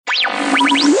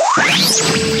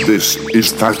This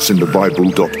is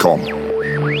that'sinthebible.com.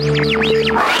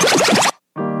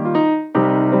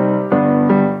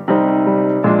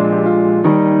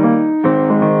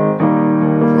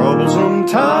 Troublesome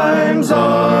times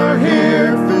are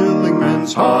here, filling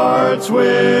men's hearts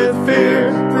with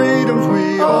fear. Freedoms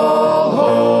we all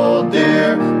hold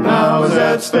dear, now is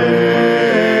at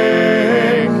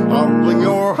stake. Humbling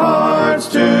your hearts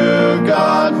to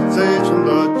God, saves from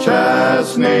the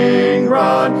chastening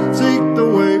rod. Seek the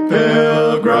way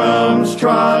pilgrims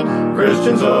trod,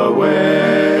 Christians away.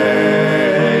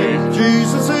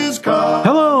 Jesus is come.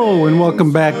 Hello, and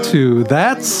welcome back to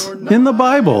That's in the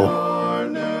Bible.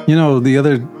 You know, the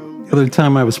other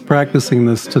time I was practicing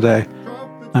this today,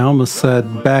 I almost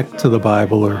said back to the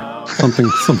Bible or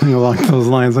something along those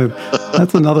lines.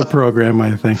 That's another program,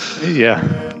 I think. Yeah.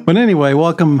 But anyway,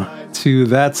 welcome to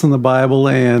That's in the Bible,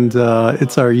 and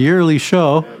it's our yearly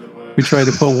show. We try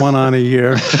to put one on a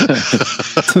year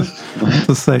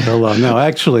to say hello. No,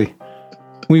 actually,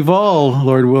 we've all,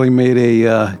 Lord willing, made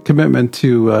a commitment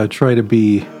to try to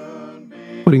be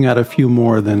putting out a few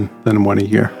more than one a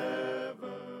year.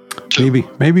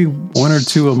 Maybe one or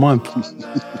two a month.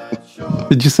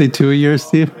 Did you say 2 a year,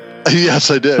 Steve? Yes,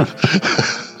 I did.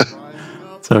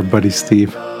 It's our buddy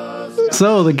Steve.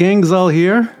 So the gang's all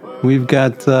here. We've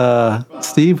got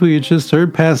Steve, who you just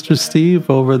heard, Pastor Steve,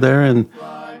 over there in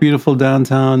beautiful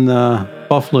downtown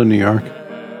Buffalo, New York.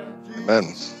 Amen.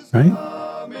 Right?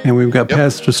 And we've got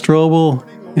Pastor Strobel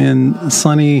in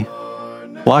sunny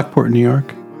Lockport, New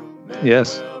York.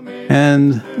 Yes.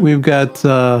 And we've got...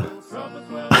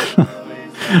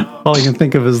 all I can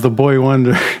think of is the boy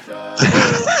wonder.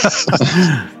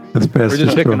 We're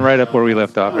just picking right up where we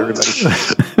left off, everybody.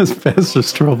 As Pastor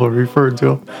Strobel referred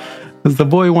to him as the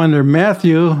boy wonder,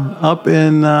 Matthew, up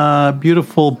in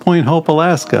beautiful Point Hope,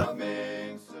 Alaska.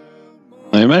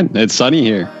 Amen. It's sunny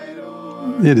here.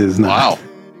 It is not. Wow.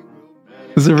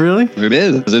 Is it really? It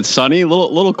is. It's sunny, a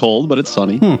little cold, but it's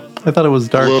sunny. I thought it was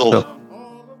dark.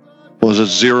 Was it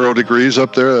 0 degrees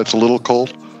up there? That's a little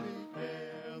cold.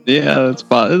 Yeah, it's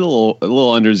about a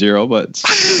little under 0, but it's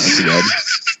not too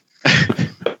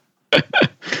bad.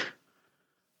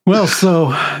 Well,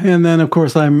 and then of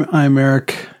course I'm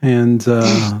Eric, and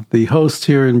the host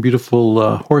here in beautiful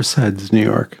Horseheads, New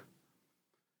York.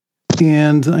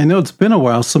 And I know it's been a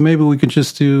while, so maybe we could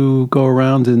just go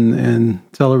around and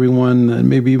tell everyone, and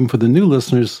maybe even for the new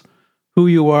listeners, who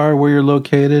you are, where you're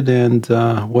located, and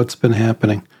what's been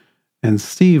happening. And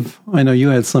Steve, I know you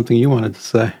had something you wanted to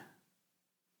say.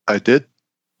 I did.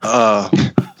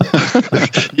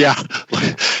 Yeah,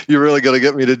 you're really going to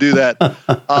get me to do that.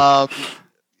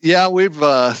 Yeah, we've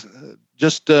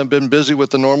just been busy with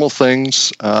the normal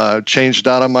things. Changed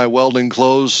out of my welding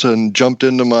clothes and jumped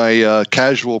into my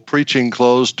casual preaching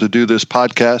clothes to do this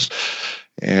podcast.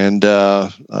 And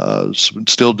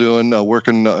still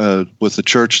working with the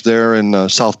church there in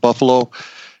South Buffalo.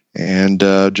 And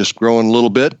just growing a little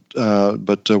bit,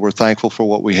 but we're thankful for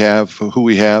what we have, who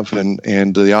we have,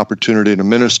 and the opportunity to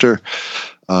minister.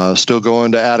 Still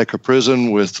going to Attica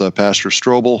Prison with Pastor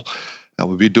Strobel.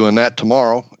 We'll be doing that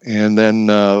tomorrow, and then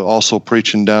also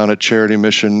preaching down at Charity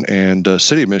Mission and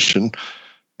City Mission,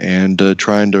 and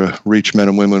trying to reach men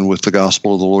and women with the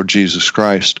gospel of the Lord Jesus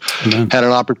Christ. Amen. Had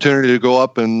an opportunity to go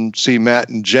up and see Matt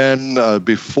and Jen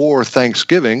before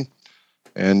Thanksgiving,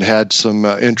 and had some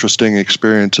interesting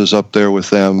experiences up there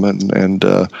with them, and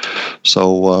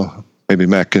so maybe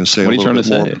Matt can say a little bit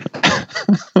more.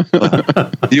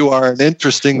 You are an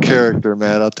interesting character,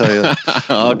 Matt, I'll tell you.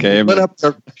 Okay. I went up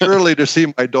there purely to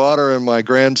see my daughter and my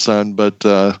grandson, but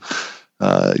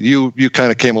you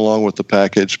kind of came along with the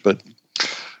package. But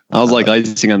I was like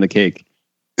icing on the cake.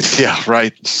 Yeah,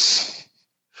 right.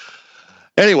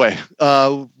 Anyway,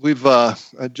 we've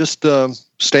just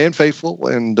staying faithful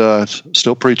and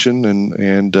still preaching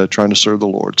and trying to serve the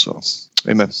Lord. So,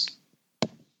 amen.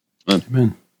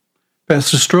 Amen.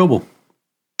 Pastor Strobel.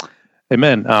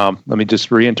 Amen. Let me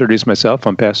just reintroduce myself.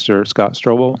 I'm Pastor Scott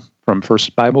Strobel from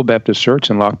First Bible Baptist Church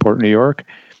in Lockport, New York.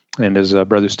 And as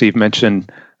Brother Steve mentioned,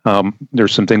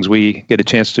 there's some things we get a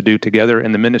chance to do together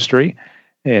in the ministry,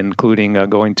 including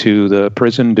going to the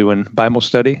prison, doing Bible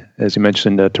study, as you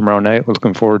mentioned, tomorrow night. We're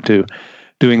looking forward to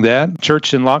doing that.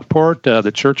 Church in Lockport,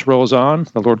 the church rolls on.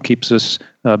 The Lord keeps us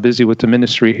busy with the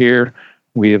ministry here.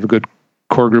 We have a good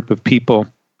core group of people,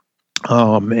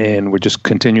 and we're just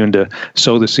continuing to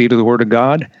sow the seed of the Word of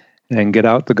God and get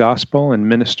out the gospel and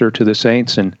minister to the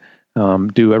saints and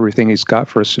do everything He's got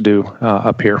for us to do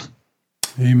up here.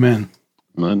 Amen.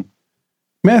 Amen.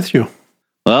 Matthew.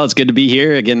 Well, it's good to be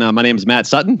here. Again, my name is Matt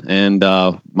Sutton, and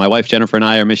my wife Jennifer and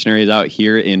I are missionaries out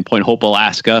here in Point Hope,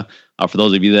 Alaska. For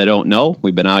those of you that don't know,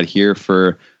 we've been out here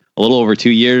for a little over 2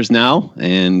 years now,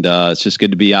 and it's just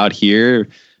good to be out here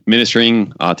ministering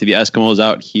to the Eskimos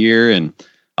out here. And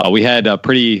we had a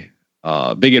pretty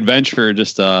big adventure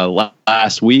just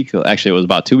last week. Actually, it was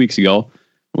about 2 weeks ago.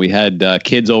 We had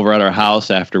kids over at our house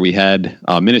after we had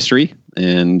ministry,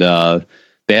 and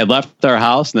they had left our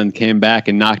house and then came back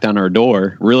and knocked on our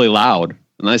door really loud.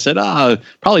 And I said,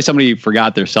 probably somebody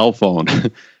forgot their cell phone.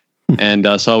 And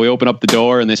so we opened up the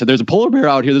door and they said, there's a polar bear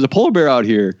out here. There's a polar bear out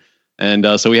here. And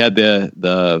so we had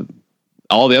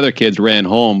all the other kids ran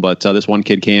home, but this one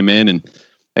kid came in and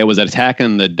it was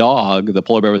attacking the dog. The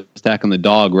polar bear was attacking the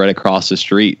dog right across the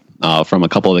street from a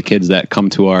couple of the kids that come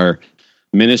to our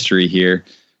ministry here.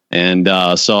 And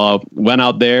so I went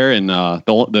out there, and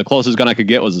the closest gun I could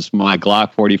get was my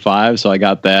Glock 45. So I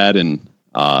got that, and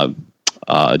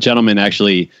a gentleman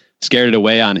actually scared it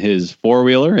away on his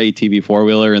four-wheeler, ATV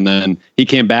four-wheeler, and then he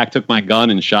came back, took my gun,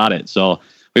 and shot it. So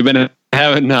we've been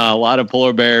having a lot of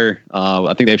polar bear.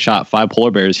 I think they've shot 5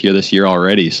 polar bears here this year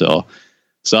already. So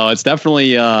it's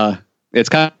definitely it's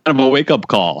kind of a wake-up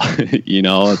call.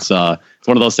 It's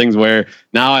one of those things where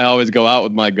now I always go out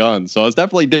with my gun. So it's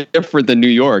definitely different than New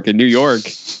York. In New York,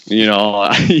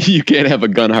 you can't have a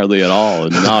gun hardly at all,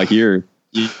 and now here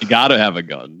you got to have a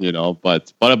gun.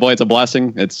 But boy, it's a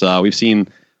blessing. It's we've seen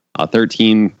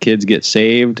 13 kids get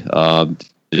saved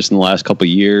just in the last couple of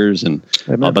years, and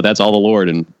but that's all the Lord.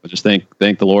 And I just thank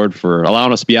the Lord for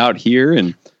allowing us to be out here.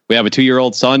 And we have a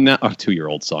 2-year-old son now.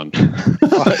 2-year-old son. I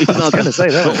was going to say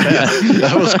that.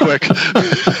 That was quick.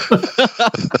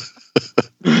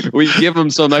 We give him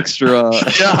some extra.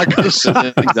 Yeah, I could have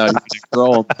said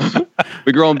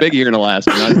we grow him big here in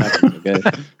Alaska. Okay.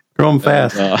 Grow them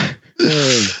fast.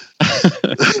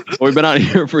 We've been out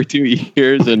here for 2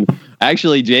 years, and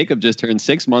actually Jacob just turned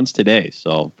 6 months today.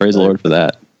 So praise the Lord for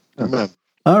that. Amen.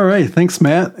 All right. Thanks,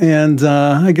 Matt. And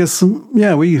I guess,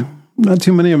 not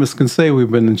too many of us can say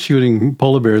we've been shooting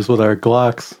polar bears with our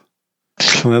Glocks.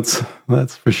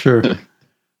 That's for sure.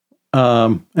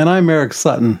 And I'm Eric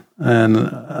Sutton, and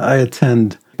I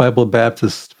attend Bible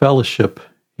Baptist Fellowship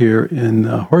here in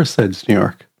Horseheads, New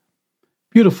York.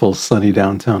 Beautiful, sunny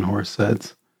downtown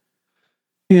Horseheads.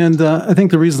 And I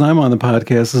think the reason I'm on the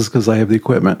podcast is because I have the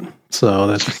equipment. So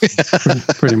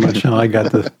that's pretty much how I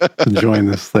got to join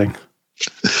this thing.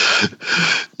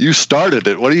 You started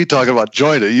it. What are you talking about?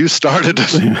 Join it. You started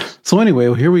it. So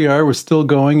anyway, here we are. We're still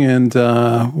going, and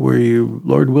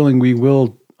Lord willing, we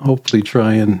will hopefully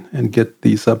try and get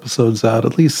these episodes out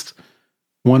at least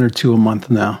 1 or 2 a month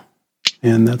now.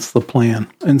 And that's the plan.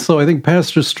 And so I think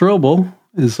Pastor Strobel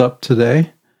is up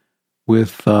today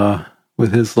with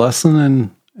his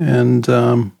lesson. And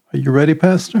are you ready,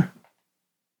 Pastor?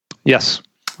 Yes.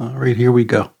 All right, here we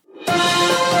go.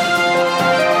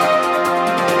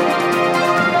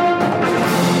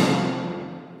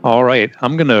 All right.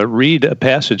 I'm going to read a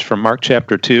passage from Mark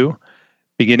chapter 2,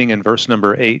 beginning in verse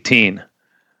number 18,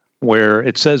 where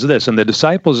it says this, "And the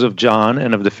disciples of John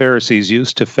and of the Pharisees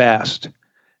used to fast.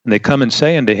 And they come and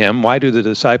say unto him, Why do the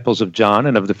disciples of John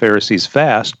and of the Pharisees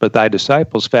fast, but thy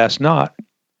disciples fast not?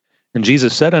 And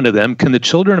Jesus said unto them, Can the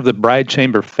children of the bride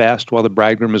chamber fast while the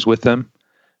bridegroom is with them?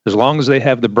 As long as they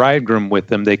have the bridegroom with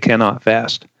them, they cannot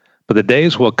fast. But the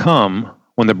days will come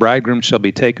when the bridegroom shall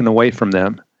be taken away from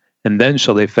them, and then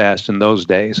shall they fast in those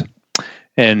days."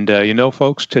 And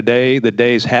folks, today the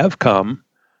days have come.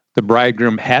 The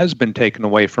bridegroom has been taken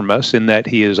away from us in that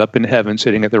he is up in heaven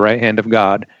sitting at the right hand of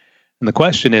God. And the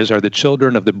question is, are the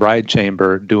children of the bride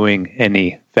chamber doing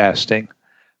any fasting?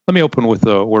 Let me open with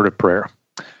a word of prayer.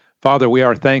 Father, we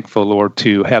are thankful, Lord,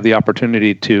 to have the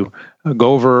opportunity to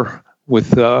go over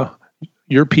with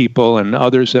your people and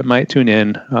others that might tune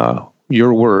in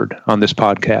your word on this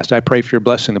podcast. I pray for your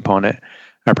blessing upon it.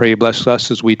 I pray you bless us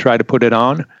as we try to put it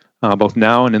on, both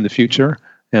now and in the future,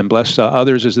 and bless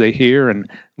others as they hear and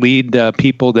lead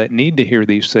people that need to hear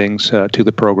these things to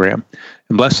the program.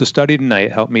 And bless the study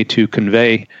tonight. Help me to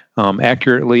convey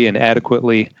accurately and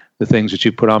adequately the things that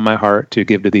you put on my heart to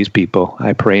give to these people.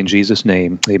 I pray in Jesus'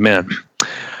 name. Amen.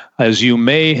 As you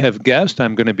may have guessed,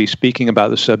 I'm going to be speaking about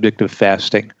the subject of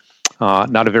fasting.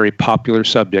 Not a very popular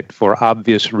subject for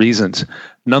obvious reasons.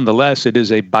 Nonetheless, it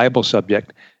is a Bible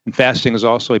subject, and fasting is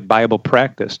also a Bible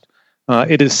practice.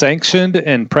 It is sanctioned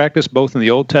and practiced both in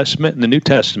the Old Testament and the New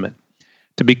Testament.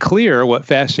 To be clear, what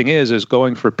fasting is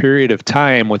going for a period of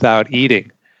time without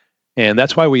eating. And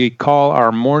that's why we call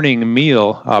our morning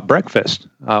meal breakfast,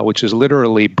 which is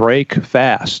literally break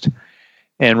fast.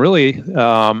 And really,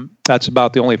 that's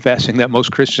about the only fasting that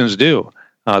most Christians do.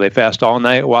 They fast all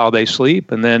night while they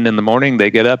sleep, and then in the morning they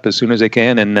get up as soon as they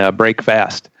can and break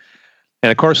fast.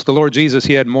 And of course, the Lord Jesus,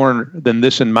 he had more than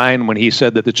this in mind when he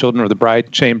said that the children of the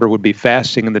bride chamber would be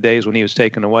fasting in the days when he was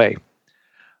taken away.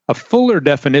 A fuller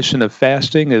definition of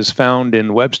fasting is found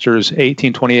in Webster's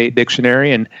 1828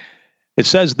 dictionary, and it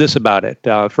says this about it.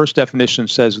 First definition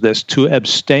says this: to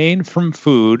abstain from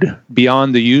food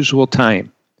beyond the usual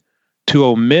time, to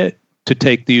omit to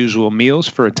take the usual meals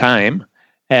for a time,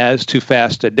 as to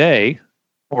fast a day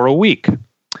or a week.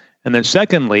 And then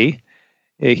secondly,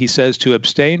 he says to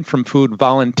abstain from food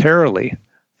voluntarily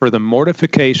for the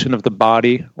mortification of the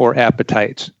body or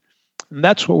appetites. And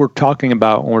that's what we're talking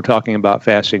about when we're talking about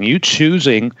fasting. You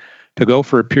choosing to go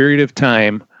for a period of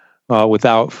time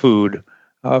without food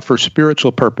for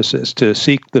spiritual purposes, to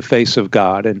seek the face of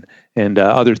God and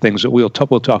other things that we'll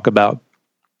talk about.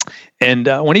 And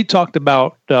when he talked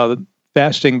about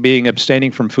fasting being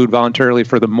abstaining from food voluntarily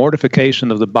for the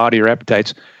mortification of the body or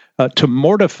appetites, to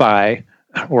mortify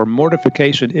or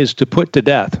mortification is to put to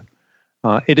death.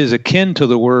 It is akin to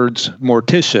the words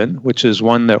mortician, which is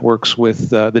one that works with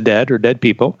the dead or dead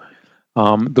people.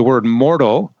 The word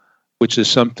mortal, which is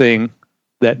something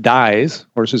that dies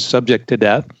or is subject to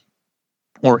death,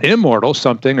 or immortal,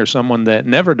 something or someone that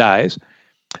never dies,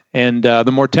 and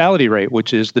the mortality rate,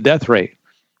 which is the death rate.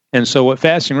 And so what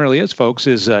fasting really is, folks,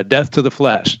 is death to the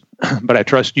flesh. But I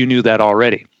trust you knew that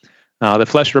already. The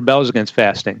flesh rebels against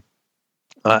fasting.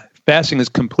 Fasting is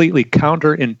completely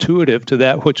counterintuitive to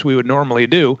that which we would normally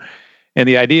do. And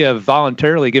the idea of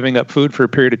voluntarily giving up food for a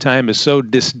period of time is so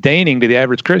disdaining to the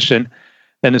average Christian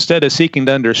that instead of seeking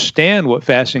to understand what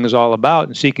fasting is all about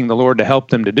and seeking the Lord to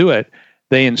help them to do it,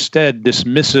 they instead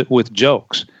dismiss it with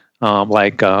jokes.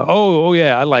 Oh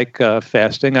yeah, I like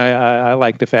fasting. I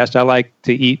like to fast. I like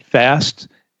to eat fast,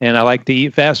 and I like to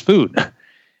eat fast food.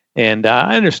 And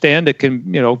I understand it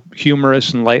can,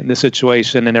 humorous and lighten the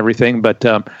situation and everything, but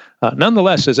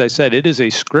nonetheless, as I said, it is a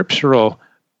scriptural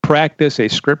practice, a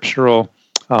scriptural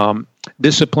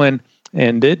discipline,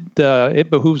 and it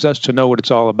behooves us to know what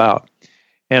it's all about.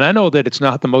 And I know that it's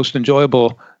not the most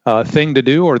enjoyable thing to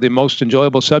do or the most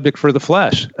enjoyable subject for the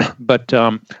flesh, but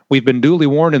we've been duly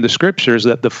warned in the scriptures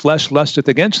that the flesh lusteth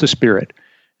against the spirit,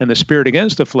 and the spirit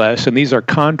against the flesh, and these are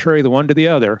contrary the one to the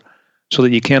other, so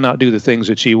that you cannot do the things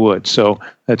that ye would. So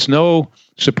it's no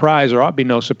surprise, or ought to be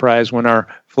no surprise, when our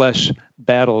flesh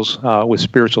battles with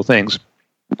spiritual things.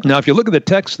 Now, if you look at the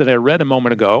text that I read a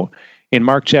moment ago, in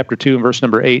Mark chapter 2 and verse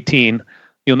number 18,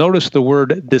 you'll notice the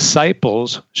word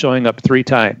disciples showing up 3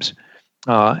 times.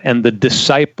 And the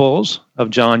disciples of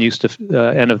John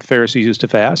and of the Pharisees used to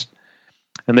fast.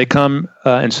 And they come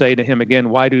and say to him again,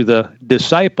 why do the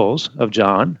disciples of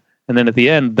John? And then at the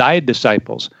end, thy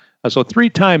disciples. So 3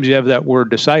 times you have that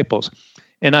word disciples.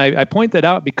 And I point that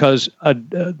out because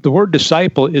the word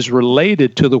disciple is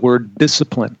related to the word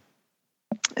discipline.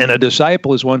 And a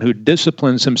disciple is one who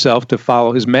disciplines himself to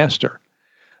follow his master.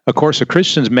 Of course, a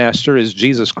Christian's master is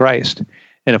Jesus Christ.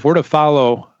 And if we're to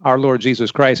follow our Lord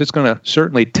Jesus Christ, it's going to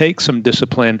certainly take some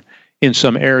discipline in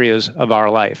some areas of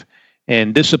our life.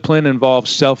 And discipline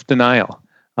involves self-denial,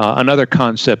 another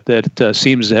concept that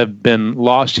seems to have been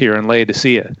lost here in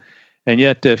Laodicea. And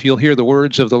yet, if you'll hear the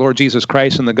words of the Lord Jesus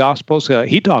Christ in the Gospels,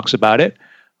 he talks about it.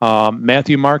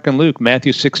 Matthew, Mark, and Luke.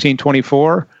 Matthew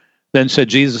 16:24, then said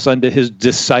Jesus unto his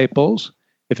disciples,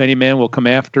 if any man will come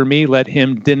after me, let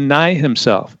him deny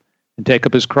himself and take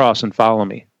up his cross and follow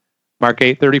me. Mark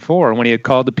 8:34, when he had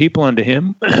called the people unto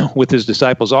him with his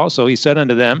disciples also, he said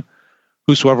unto them,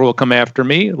 whosoever will come after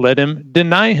me, let him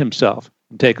deny himself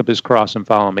and take up his cross and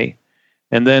follow me.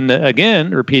 And then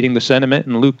again, repeating the sentiment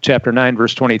in Luke chapter 9,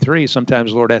 verse 23,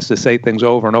 sometimes the Lord has to say things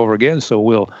over and over again, so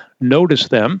we'll notice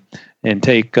them and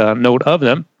take note of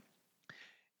them.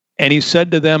 And he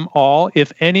said to them all,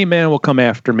 if any man will come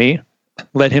after me,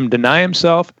 let him deny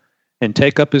himself and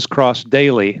take up his cross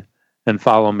daily and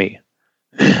follow me.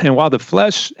 And while the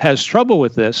flesh has trouble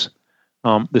with this,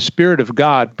 the Spirit of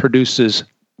God produces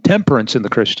temperance in the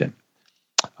Christian.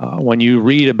 When you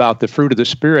read about the fruit of the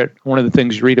Spirit, one of the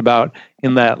things you read about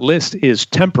in that list is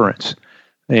temperance.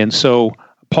 And so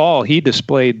Paul, he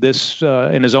displayed this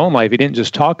in his own life. He didn't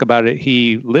just talk about it,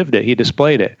 he lived it, he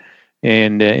displayed it.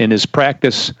 And in his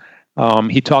practice,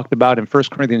 he talked about in 1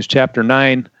 Corinthians chapter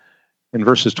 9, in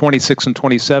verses 26 and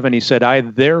 27, he said, I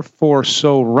therefore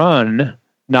so run,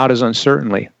 not as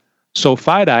uncertainly, so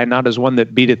fight I, not as one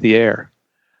that beateth the air.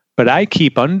 But I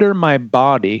keep under my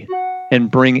body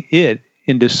and bring it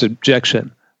into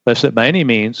subjection, lest that by any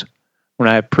means, when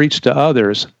I have preached to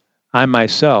others, I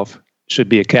myself should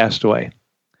be a castaway.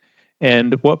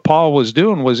 And what Paul was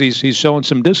doing was he's showing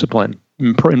some discipline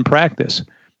in practice,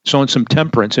 showing some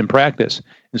temperance in practice.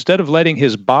 Instead of letting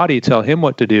his body tell him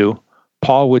what to do,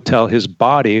 Paul would tell his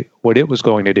body what it was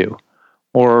going to do.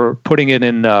 or putting it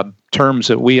in terms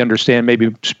that we understand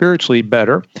maybe spiritually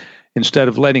better, instead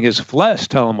of letting his flesh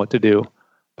tell him what to do,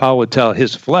 Paul would tell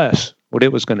his flesh what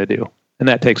it was going to do. And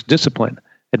that takes discipline.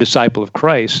 A disciple of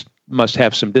Christ must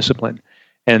have some discipline.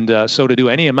 And so to do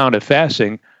any amount of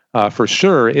fasting, for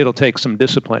sure, it'll take some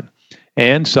discipline.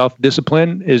 And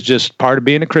self-discipline is just part of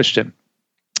being a Christian.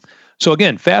 So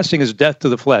again, fasting is death to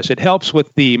the flesh. It helps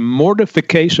with the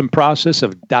mortification process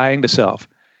of dying to self.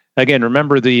 Again,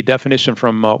 remember the definition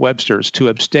from Webster's: to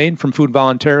abstain from food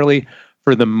voluntarily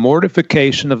for the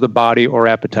mortification of the body or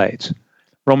appetites.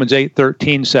 Romans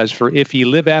 8:13 says, "For if ye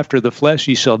live after the flesh,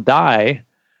 ye shall die,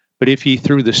 but if ye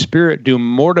through the Spirit do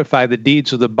mortify the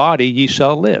deeds of the body, ye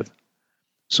shall live."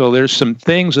 So there's some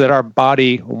things that our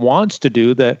body wants to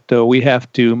do that we have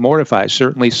to mortify.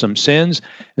 Certainly some sins,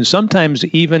 and sometimes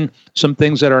even some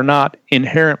things that are not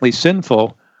inherently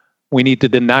sinful, we need to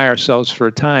deny ourselves for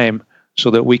a time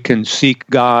so that we can seek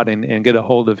God and get a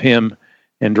hold of Him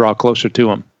and draw closer to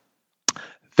Him.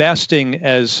 Fasting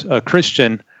as a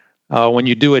Christian, when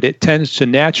you do it, it tends to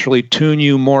naturally tune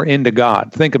you more into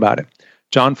God. Think about it.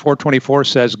 John 4:24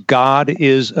 says, God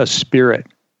is a spirit.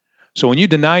 So when you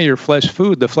deny your flesh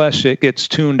food, the flesh, it gets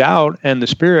tuned out, and the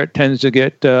spirit tends to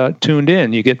get tuned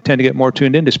in. You tend to get more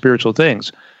tuned into spiritual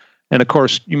things. And of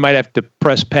course, you might have to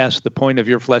press past the point of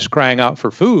your flesh crying out for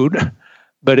food,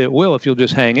 but it will if you'll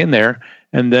just hang in there.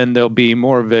 And then there'll be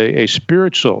more of a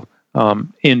spiritual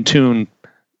in tune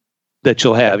that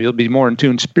you'll have. You'll be more in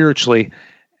tune spiritually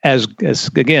as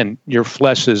again, your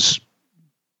flesh is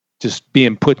just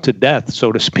being put to death,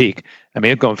 so to speak. I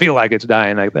mean, it's going to feel like it's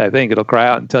dying. I think it'll cry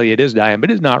out and tell you it is dying,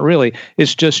 but it's not really.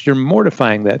 It's just you're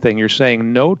mortifying that thing. You're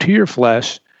saying no to your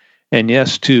flesh and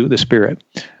yes to the Spirit.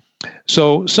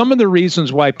 So some of the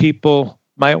reasons why people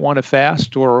might want to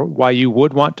fast, or why you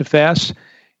would want to fast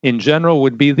in general,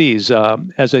 would be these.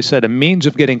 As I said, a means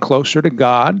of getting closer to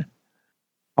God,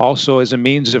 also as a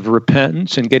means of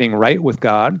repentance and getting right with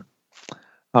God.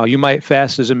 You might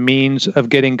fast as a means of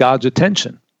getting God's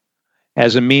attention,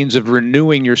 as a means of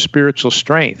renewing your spiritual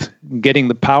strength, getting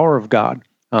the power of God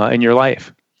in your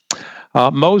life.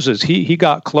 Moses, he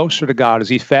got closer to God as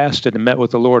he fasted and met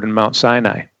with the Lord in Mount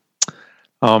Sinai.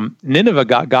 Nineveh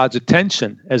got God's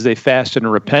attention as they fasted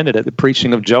and repented at the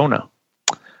preaching of Jonah.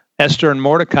 Esther and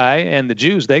Mordecai and the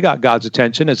Jews, they got God's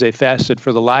attention as they fasted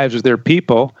for the lives of their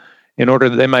people in order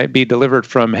that they might be delivered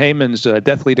from Haman's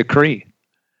deathly decree.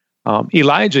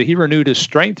 Elijah, he renewed his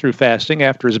strength through fasting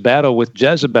after his battle with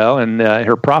Jezebel and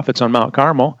her prophets on Mount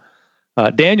Carmel.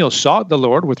 Daniel sought the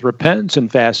Lord with repentance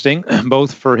and fasting,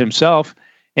 both for himself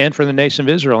and for the nation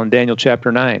of Israel in Daniel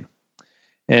chapter 9.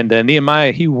 And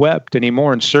Nehemiah, he wept and he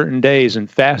mourned certain days and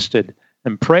fasted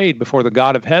and prayed before the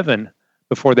God of heaven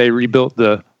before they rebuilt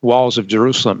the walls of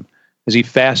Jerusalem, as he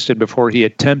fasted before he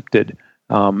attempted,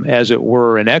 as it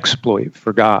were, an exploit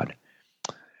for God.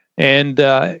 And,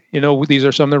 these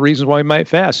are some of the reasons why we might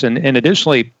fast. And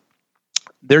additionally,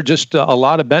 there are just a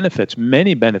lot of benefits,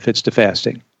 many benefits to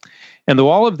fasting. And though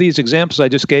all of these examples I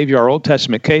just gave you are Old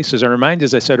Testament cases, I remind you,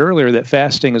 as I said earlier, that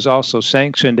fasting is also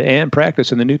sanctioned and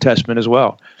practiced in the New Testament as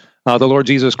well. The Lord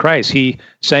Jesus Christ, he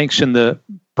sanctioned the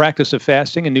practice of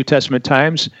fasting in New Testament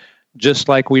times, just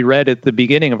like we read at the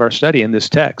beginning of our study in this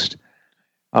text.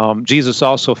 Jesus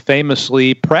also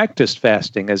famously practiced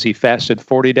fasting as he fasted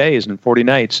 40 days and 40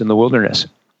 nights in the wilderness.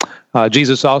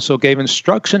 Jesus also gave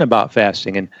instruction about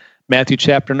fasting in Matthew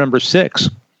chapter number 6.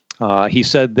 He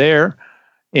said there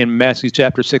in Matthew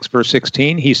chapter 6, verse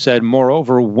 16, he said,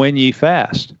 "Moreover, when ye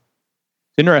fast."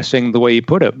 It's interesting the way he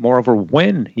put it, moreover,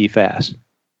 when ye fast.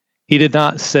 He did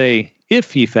not say,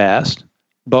 if ye fast,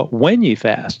 but when ye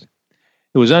fast.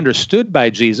 It was understood by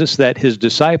Jesus that his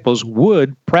disciples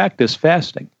would practice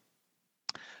fasting.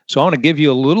 So I want to give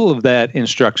you a little of that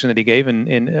instruction that he gave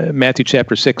in Matthew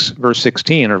chapter 6, verse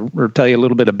 16, or tell you a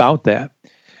little bit about that.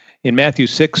 In Matthew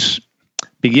 6,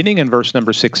 beginning in verse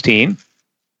number 16,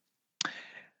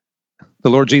 the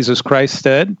Lord Jesus Christ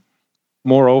said,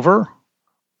 "Moreover,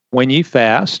 when ye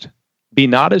fast, be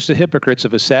not as the hypocrites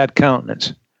of a sad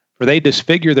countenance, for they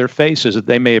disfigure their faces that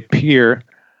they may appear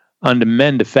unto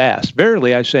men to fast.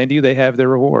 Verily, I say unto you, they have their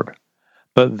reward.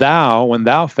 But thou, when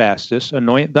thou fastest,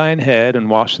 anoint thine head and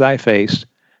wash thy face,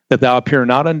 that thou appear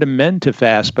not unto men to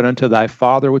fast, but unto thy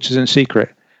Father which is in secret.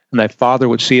 And thy Father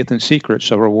which seeth in secret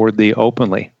shall reward thee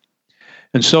openly."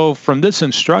 And so from this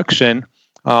instruction,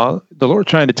 the Lord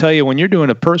trying to tell you, when you're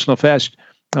doing a personal fast,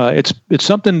 it's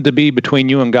something to be between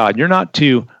you and God. You're not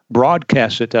to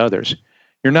broadcast it to others.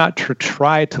 You're not to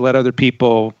try to let other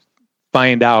people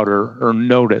find out or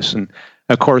notice. And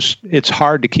of course, it's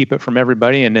hard to keep it from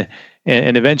everybody. And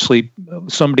and eventually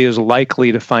somebody is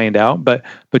likely to find out. But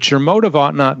your motive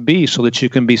ought not be so that you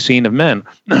can be seen of men.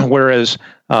 Whereas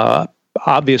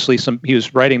obviously he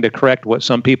was writing to correct what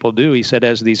some people do. He said,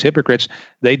 as these hypocrites,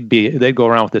 they'd go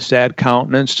around with a sad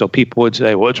countenance, so people would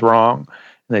say, "What's wrong?"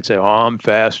 And they'd say, "Oh, I'm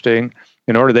fasting."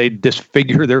 Or they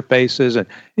disfigure their faces. And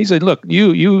he said, "Look,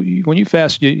 you when you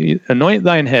fast, you anoint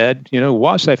thine head,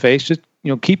 wash thy face, just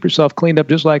keep yourself cleaned up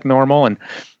just like normal, and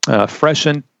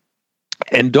freshen,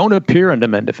 and don't appear unto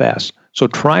men to fast. So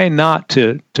try not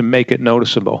to make it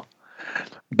noticeable."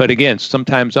 But again,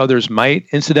 sometimes others might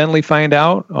incidentally find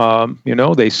out.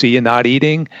 They see you not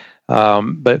eating,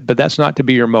 but that's not to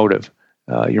be your motive.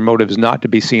 Your motive is not to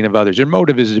be seen of others. Your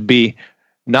motive is to be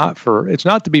it's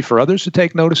not to be for others to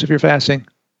take notice of your fasting.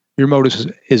 Your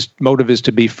motive is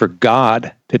to be for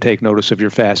God to take notice of your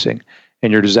fasting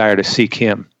and your desire to seek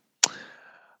Him.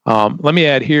 Let me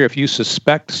add here, if you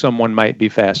suspect someone might be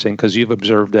fasting because you've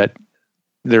observed that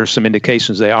there are some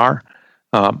indications they are,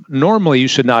 normally you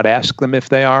should not ask them if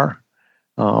they are.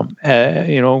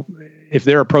 If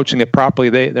they're approaching it properly,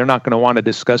 they're not going to want to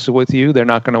discuss it with you. They're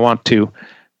not going to want to,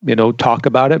 talk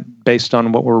about it based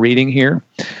on what we're reading here.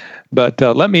 But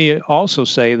let me also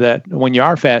say that when you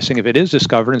are fasting, if it is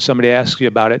discovered and somebody asks you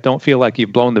about it, don't feel like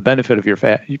you've blown the benefit of your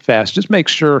fast. Just make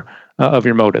sure of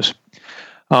your motives.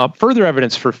 Further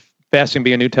evidence for fasting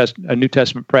being a New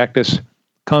Testament practice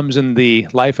comes in the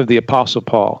life of the Apostle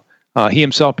Paul. He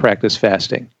himself practiced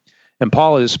fasting. And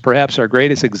Paul is perhaps our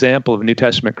greatest example of a New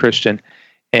Testament Christian.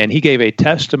 And he gave a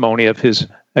testimony of his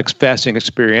fasting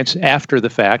experience after the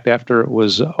fact, after it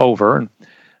was over.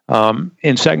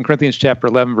 In 2 Corinthians chapter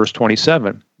 11, verse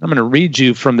 27. I'm going to read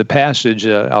you from the passage.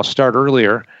 I'll start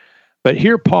earlier. But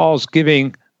here Paul's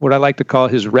giving what I like to call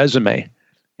his resume.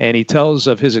 And he tells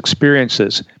of his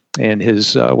experiences and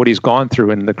his what he's gone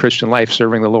through in the Christian life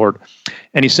serving the Lord.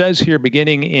 And he says here,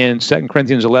 beginning in 2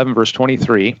 Corinthians 11, verse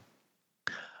 23,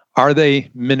 "Are they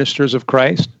ministers of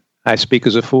Christ? I speak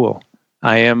as a fool.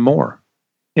 I am more.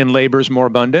 In labors more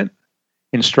abundant,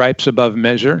 in stripes above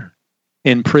measure,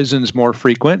 in prisons more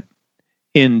frequent,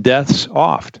 in deaths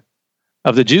oft.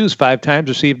 Of the Jews 5 times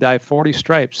received I 40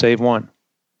 stripes, save one.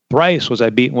 Thrice was I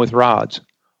beaten with rods.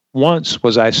 Once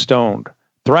was I stoned.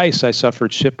 Thrice I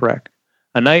suffered shipwreck.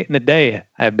 A night and a day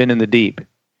I have been in the deep.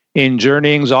 In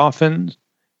journeyings often,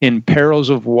 in perils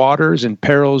of waters, in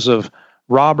perils of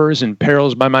robbers, in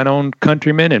perils by mine own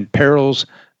countrymen, in perils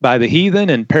by the heathen,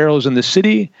 in perils in the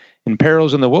city, in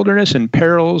perils in the wilderness, in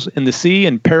perils in the sea,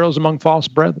 in perils among false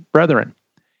brethren,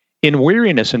 in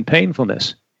weariness and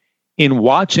painfulness, in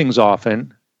watchings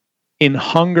often, in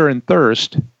hunger and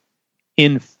thirst,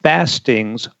 in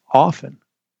fastings often,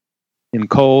 in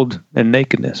cold and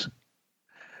nakedness."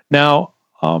 Now,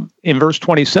 in verse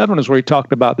 27 is where he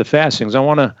talked about the fastings. I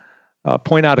want to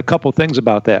point out a couple things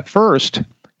about that. First,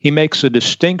 he makes a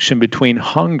distinction between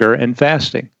hunger and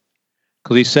fasting,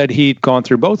 because he said he'd gone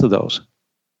through both of those.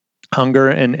 Hunger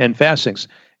and fastings.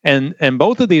 And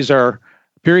both of these are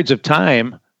periods of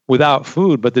time without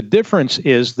food, but the difference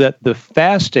is that the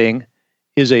fasting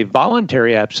is a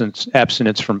voluntary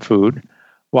abstinence from food,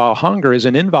 while hunger is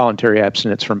an involuntary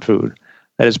abstinence from food.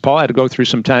 That is, Paul had to go through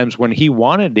some times when he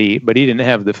wanted to eat, but he didn't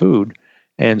have the food,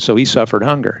 and so he suffered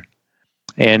hunger.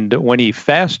 And when he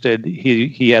fasted,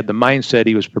 he had the mindset,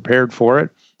 he was prepared for it,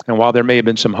 and while there may have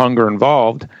been some hunger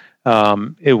involved,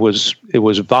 it was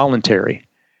voluntary.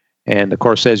 And of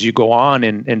course, as you go on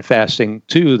in fasting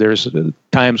too, there's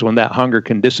times when that hunger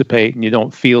can dissipate and you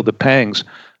don't feel the pangs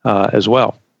as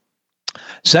well.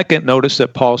 Second, notice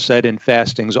that Paul said in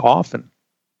fastings often.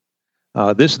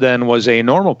 This then was a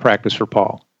normal practice for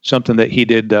Paul, something that he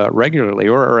did regularly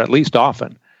or at least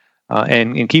often.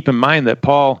 And keep in mind that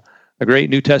Paul, a great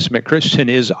New Testament Christian,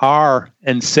 is our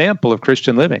ensample of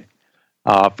Christian living.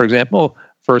 For example,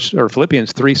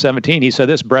 Philippians 3:17, he said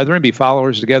this, "Brethren, be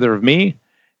followers together of me,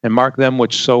 and mark them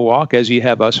which so walk as ye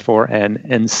have us for an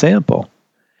ensample."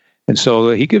 And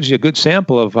so he gives you a good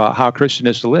sample of how a Christian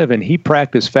is to live, and he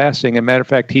practiced fasting. As a matter of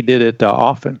fact, he did it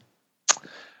often.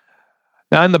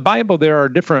 Now, in the Bible, there are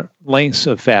different lengths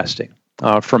of fasting,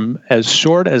 from as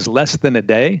short as less than a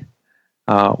day,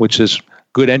 which is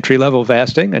good entry-level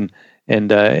fasting,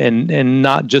 and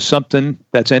not just something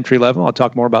that's entry-level. I'll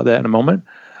talk more about that in a moment.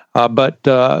 But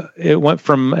it went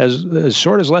from as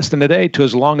short as less than a day to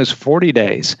as long as 40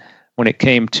 days when it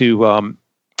came to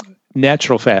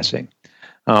natural fasting.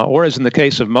 Or as in the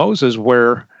case of Moses,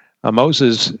 where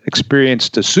Moses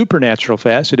experienced a supernatural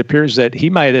fast, it appears that he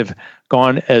might have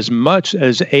gone as much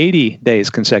as 80 days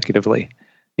consecutively,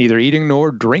 neither eating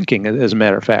nor drinking, as a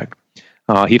matter of fact.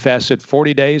 He fasted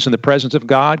 40 days in the presence of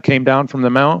God, came down from the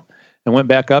mount, and went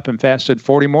back up and fasted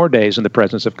 40 more days in the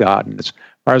presence of God. And as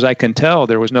far as I can tell,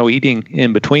 there was no eating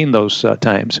in between those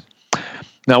times.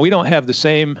 Now, we don't have the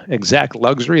same exact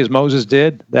luxury as Moses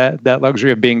did, that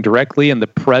luxury of being directly in the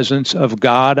presence of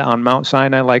God on Mount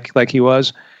Sinai like he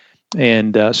was.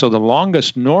 And so the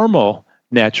longest normal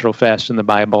natural fast in the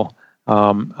Bible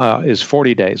is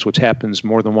 40 days, which happens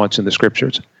more than once in the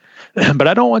Scriptures. But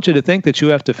I don't want you to think that you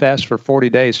have to fast for 40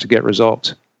 days to get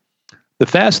results. The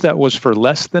fast that was for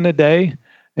less than a day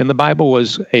in the Bible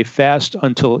was a fast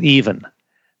until even.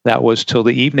 That was till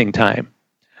the evening time,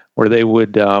 where they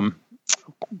would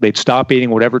they'd stop eating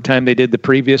whatever time they did the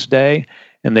previous day,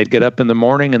 and they'd get up in the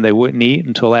morning and they wouldn't eat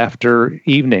until after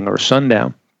evening or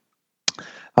sundown.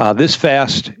 This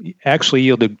fast actually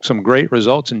yielded some great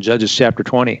results in Judges chapter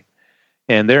 20.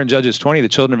 And there in Judges 20, the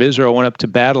children of Israel went up to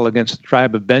battle against the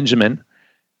tribe of Benjamin,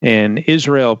 and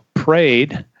Israel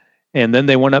prayed, and then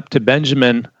they went up to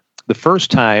Benjamin the first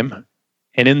time,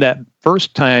 and in that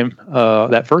first time,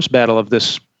 that first battle of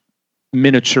this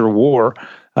miniature war,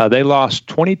 they lost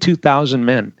 22,000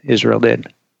 men, Israel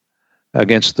did,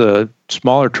 against the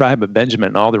smaller tribe of Benjamin,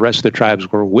 and all the rest of the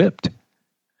tribes were whipped.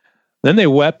 Then they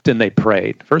wept and they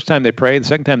prayed. First time they prayed, the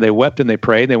second time they wept and they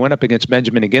prayed. They went up against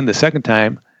Benjamin again the second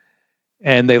time,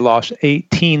 and they lost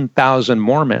 18,000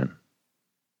 more men.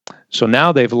 So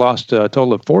now they've lost a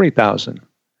total of 40,000.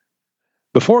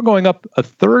 Before going up a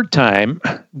third time,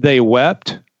 they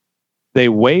wept, they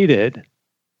waited,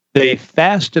 they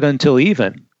fasted until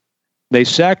even, they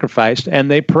sacrificed, and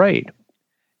they prayed.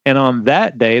 And on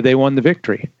that day, they won the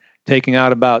victory, taking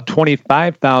out about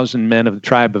 25,000 men of the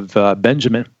tribe of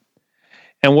Benjamin.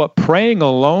 And what praying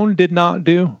alone did not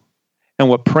do, and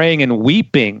what praying and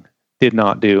weeping did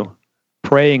not do,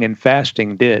 praying and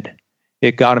fasting did.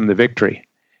 It got them the victory.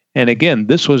 And again,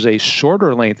 this was a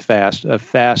shorter length fast, a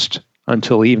fast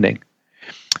until evening.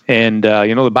 And,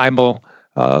 the Bible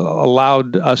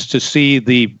allowed us to see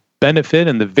the benefit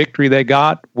and the victory they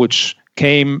got, which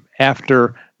came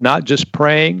after not just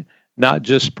praying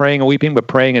and weeping, but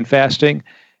praying and fasting.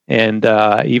 And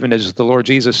even as the Lord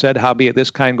Jesus said, howbeit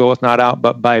this kind goeth not out,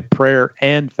 but by prayer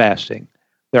and fasting.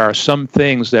 There are some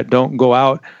things that don't go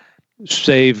out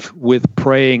save with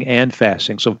praying and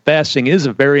fasting. So fasting is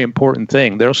a very important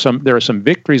thing. There are some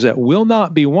victories that will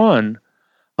not be won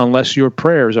unless your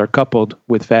prayers are coupled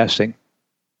with fasting.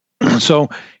 So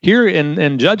here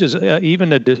in Judges,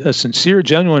 even a sincere,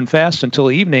 genuine fast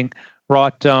until evening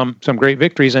brought some great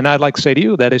victories. And I'd like to say to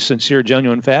you that a sincere,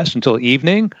 genuine fast until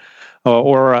evening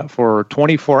or for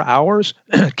 24 hours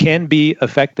can be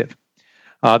effective.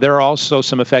 There are also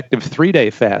some effective 3-day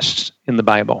fasts in the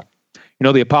Bible.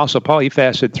 The Apostle Paul, he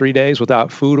fasted 3 days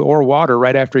without food or water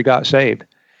right after he got saved.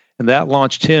 And that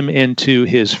launched him into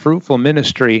his fruitful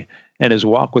ministry and his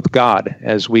walk with God,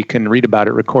 as we can read about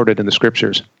it recorded in the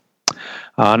Scriptures.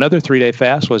 Another 3-day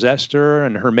fast was Esther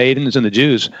and her maidens and the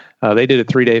Jews. They did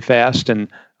a 3-day fast and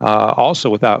also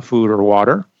without food or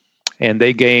water. And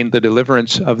they gained the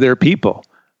deliverance of their people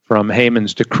from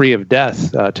Haman's decree of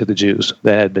death to the Jews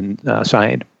that had been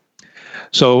signed.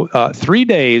 So 3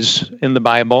 days in the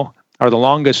Bible are the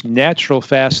longest natural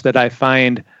fasts that I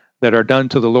find that are done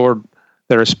to the Lord,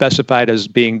 that are specified as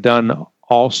being done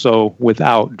also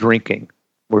without drinking,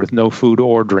 with no food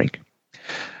or drink.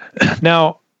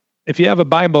 Now, if you have a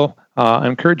Bible, I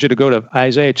encourage you to go to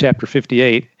Isaiah chapter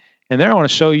 58. And there I want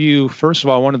to show you, first of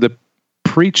all, one of the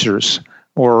preachers,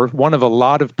 or one of a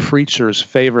lot of preachers'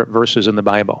 favorite verses in the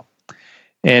Bible.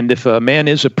 And if a man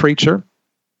is a preacher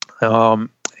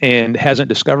and hasn't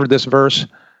discovered this verse,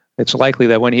 it's likely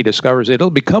that when he discovers it,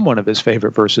 it'll become one of his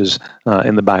favorite verses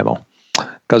in the Bible.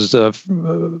 Because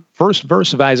the first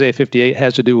verse of Isaiah 58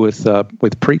 has to do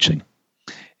with preaching.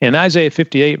 In Isaiah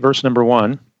 58, verse number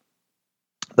 1,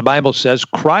 the Bible says,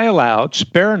 "Cry aloud,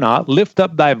 spare not, lift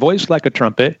up thy voice like a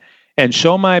trumpet, and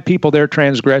show my people their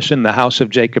transgression, the house of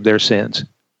Jacob their sins."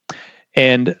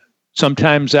 And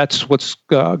sometimes that's what's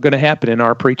going to happen in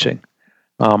our preaching.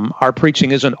 Our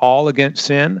preaching isn't all against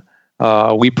sin.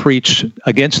 We preach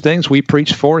against things. We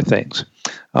preach for things.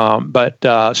 But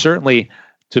certainly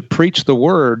to preach the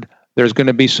word, there's going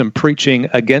to be some preaching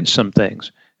against some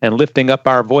things and lifting up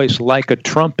our voice like a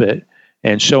trumpet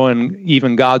and showing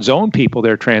even God's own people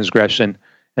their transgression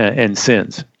and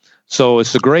sins. So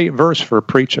it's a great verse for a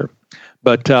preacher.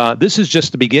 But this is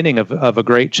just the beginning of a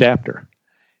great chapter.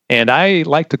 And I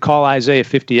like to call Isaiah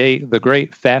 58 the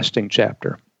great fasting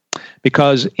chapter.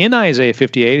 Because in Isaiah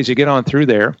 58, as you get on through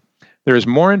there is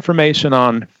more information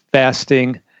on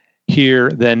fasting here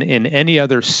than in any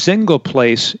other single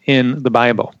place in the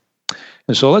Bible.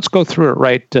 And so let's go through it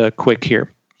right quick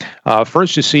here.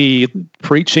 First, you see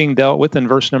preaching dealt with in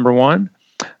verse number 1.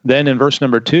 Then in verse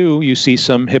number 2, you see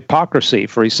some hypocrisy,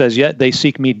 for he says, "Yet they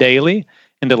seek me daily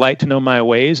and delight to know my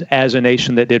ways, as a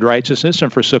nation that did righteousness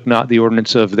and forsook not the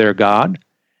ordinance of their God.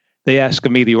 They ask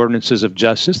of me the ordinances of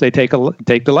justice. They take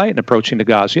delight in approaching to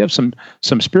God." So you have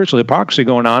some spiritual hypocrisy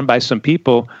going on by some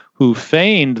people who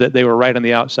feigned that they were right on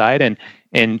the outside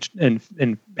and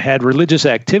had religious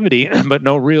activity, but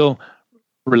no real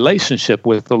relationship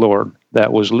with the Lord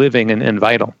that was living and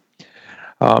vital.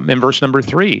 In verse number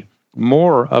 3,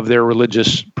 more of their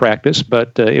religious practice,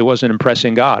 but it wasn't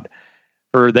impressing God.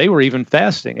 For they were even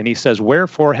fasting. And he says,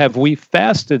 "Wherefore have we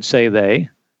fasted, say they,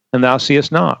 and thou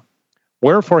seest not?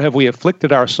 Wherefore have we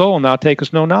afflicted our soul, and thou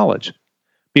takest no knowledge?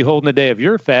 Behold, in the day of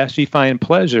your fast ye find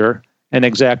pleasure, and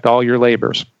exact all your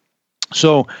labors."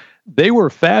 So they were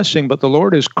fasting, but the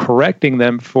Lord is correcting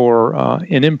them for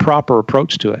an improper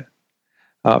approach to it.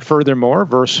 Furthermore,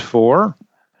 verse 4,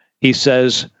 he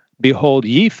says, "Behold,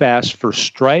 ye fast for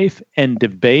strife and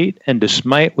debate and to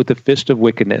smite with the fist of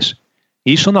wickedness.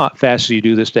 Ye shall not fast as you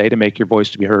do this day to make your voice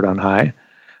to be heard on high."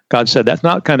 God said, that's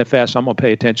not the kind of fast I'm going to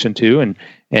pay attention to and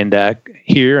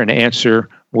hear and answer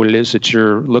what it is that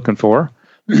you're looking for.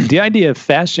 The idea of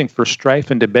fasting for strife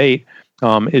and debate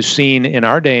is seen in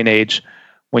our day and age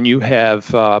when you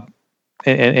have,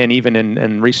 and even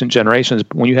in recent generations,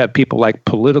 when you have people like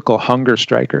political hunger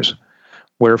strikers,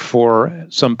 where for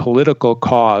some political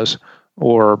cause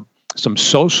or some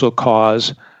social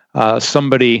cause,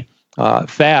 somebody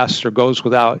fasts or goes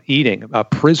without eating.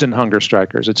 Prison hunger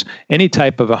strikers. It's any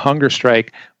type of a hunger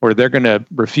strike where they're going to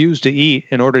refuse to eat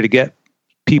in order to get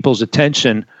people's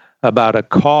attention about a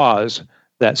cause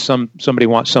that somebody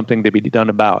wants something to be done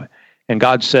about. And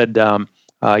God said,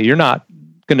 you're not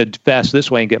going to fast this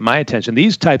way and get my attention.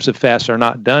 These types of fasts are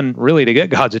not done really to get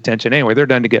God's attention anyway. They're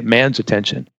done to get man's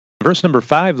attention. Verse number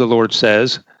 5, the Lord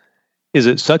says, "Is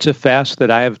it such a fast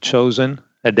that I have chosen,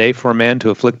 a day for a man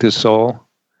to afflict his soul?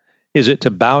 Is it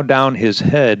to bow down his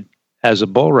head as a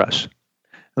bulrush?"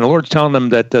 And the Lord's telling them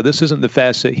that this isn't the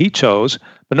fast that he chose.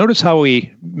 But notice how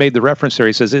he made the reference there.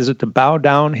 He says, "Is it to bow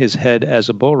down his head as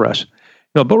a bulrush?"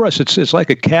 A bulrush, it's like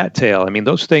a cattail. I mean,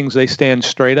 those things, they stand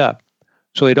straight up.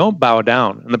 So they don't bow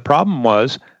down. And the problem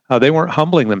was they weren't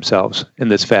humbling themselves in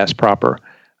this fast proper.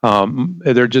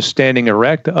 They're just standing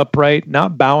erect, upright,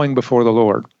 not bowing before the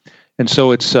Lord. And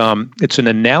so it's an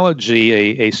analogy,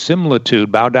 a similitude,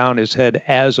 bow down his head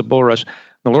as a bulrush.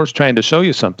 The Lord's trying to show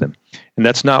you something. And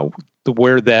that's not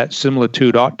where that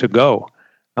similitude ought to go.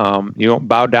 You don't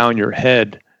bow down your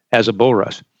head as a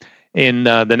bulrush. And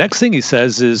the next thing he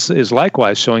says is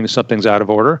likewise showing something's out of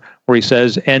order, where he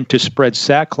says, "And to spread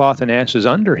sackcloth and ashes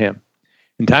under him."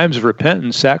 In times of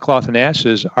repentance, sackcloth and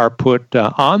ashes are put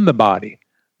on the body,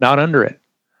 not under it.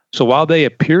 So while they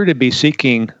appear to be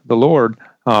seeking the Lord,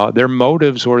 their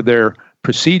motives or their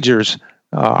procedures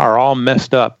are all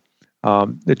messed up.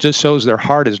 It just shows their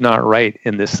heart is not right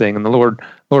in this thing, and the Lord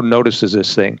notices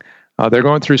this thing. They're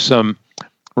going through some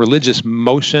religious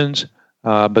motions,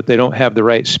 but they don't have the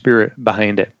right spirit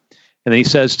behind it. And then he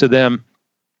says to them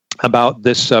about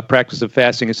this practice of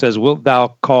fasting, it says, "Wilt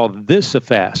thou call this a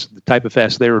fast?" The type of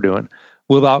fast they were doing.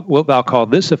 Wilt thou call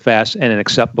this a fast and an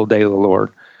acceptable day of the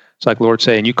Lord? It's like the Lord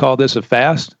saying, you call this a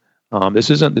fast? This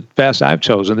isn't the fast I've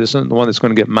chosen. This isn't the one that's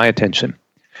going to get my attention.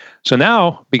 So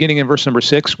now, beginning in verse number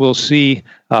 6, we'll see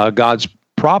God's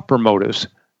proper motives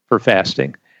for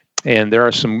fasting. And there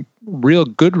are some real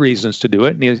good reasons to do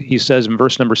it. And he says in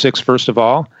verse number 6, first of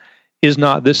all, "Is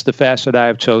not this the fast that I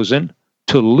have chosen?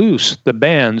 To loose the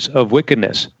bands of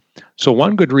wickedness." So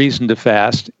one good reason to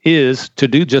fast is to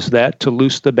do just that, to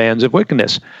loose the bands of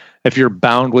wickedness. If you're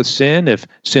bound with sin, if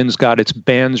sin's got its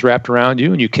bands wrapped around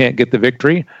you and you can't get the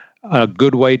victory, a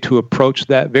good way to approach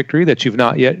that victory that you've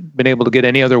not yet been able to get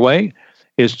any other way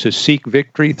is to seek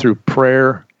victory through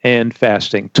prayer and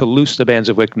fasting, to loose the bands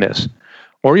of wickedness.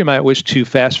 Or you might wish to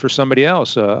fast for somebody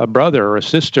else, a brother or a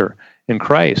sister in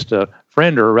Christ, a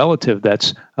friend or a relative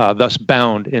that's thus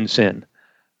bound in sin.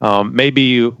 Maybe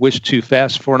you wish to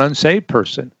fast for an unsaved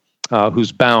person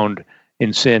who's bound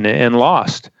in sin and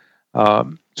lost.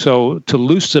 So to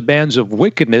loose the bands of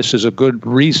wickedness is a good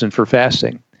reason for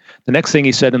fasting. The next thing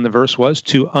he said in the verse was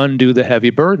to undo the heavy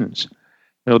burdens.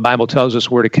 The Bible tells us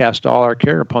we're to cast all our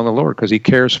care upon the Lord because he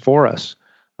cares for us.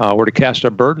 We're to cast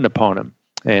our burden upon him,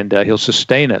 and he'll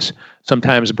sustain us.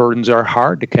 Sometimes burdens are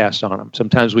hard to cast on him.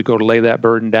 Sometimes we go to lay that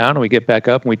burden down, and we get back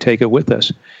up, and we take it with us.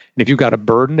 And if you've got a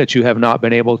burden that you have not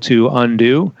been able to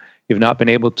undo, you've not been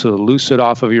able to loose it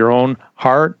off of your own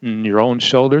heart and your own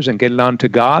shoulders and get it onto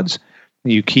God's,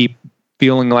 you keep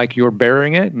feeling like you're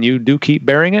bearing it, and you do keep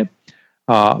bearing it,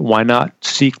 why not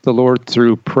seek the Lord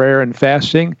through prayer and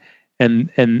fasting,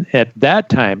 and at that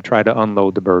time try to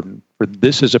unload the burden for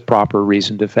this is a proper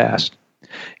reason to fast.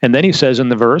 And then he says in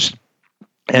the verse,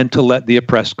 and to let the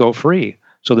oppressed go free.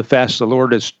 So the fast the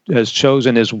Lord has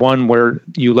chosen is one where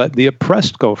you let the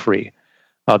oppressed go free.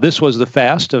 This was the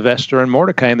fast of Esther and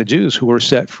Mordecai and the Jews who were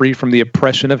set free from the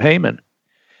oppression of Haman.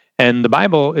 And the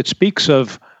Bible, it speaks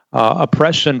of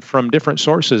oppression from different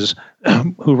sources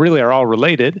who really are all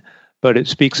related, but it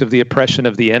speaks of the oppression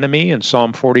of the enemy in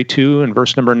Psalm 42 and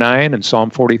verse number 9 and Psalm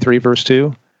 43 verse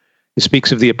 2. It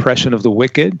speaks of the oppression of the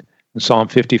wicked in Psalm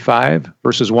 55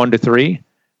 verses 1 to 3.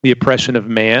 The oppression of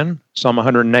man, Psalm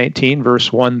 119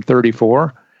 verse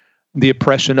 134. The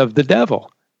oppression of the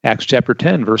devil, Acts chapter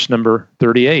 10 verse number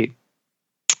 38.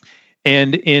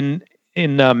 And in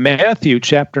Matthew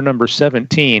chapter number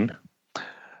 17,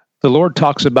 the Lord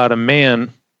talks about a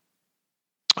man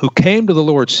who came to the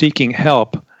Lord seeking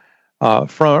help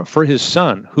for his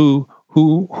son,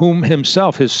 whom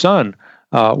himself, his son,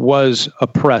 was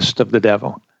oppressed of the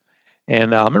devil.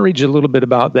 And I'm going to read you a little bit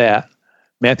about that.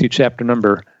 Matthew chapter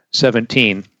number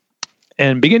 17.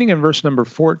 And beginning in verse number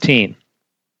 14,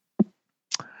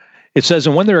 it says,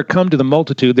 and when they were come to the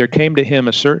multitude, there came to him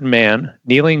a certain man,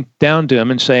 kneeling down to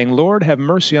him and saying, Lord, have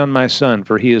mercy on my son,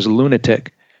 for he is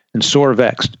lunatic and sore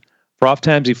vexed. For oft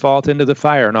times he falleth into the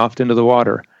fire and oft into the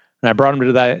water. And I brought him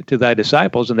to thy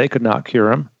disciples, and they could not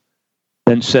cure him.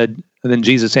 Then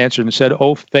Jesus answered and said,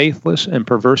 O faithless and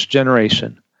perverse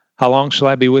generation, how long shall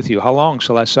I be with you? How long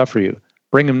shall I suffer you?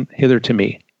 Bring him hither to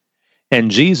me. And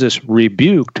Jesus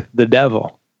rebuked the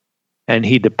devil, and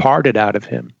he departed out of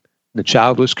him. The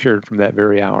child was cured from that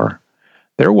very hour.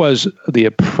 There was the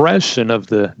oppression of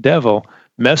the devil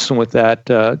messing with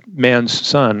that man's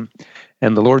son,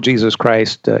 and the Lord Jesus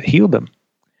Christ healed him.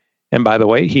 And by the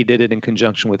way, he did it in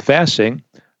conjunction with fasting,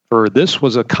 for this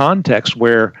was a context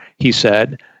where he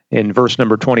said in verse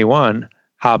number 21,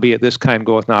 howbeit this kind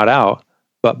goeth not out,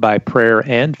 but by prayer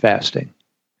and fasting.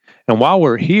 And while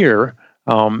we're here,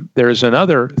 there's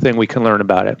another thing we can learn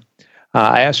about it.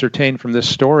 I ascertained from this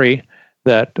story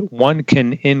that one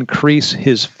can increase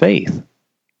his faith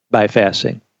by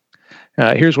fasting.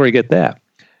 Here's where you get that.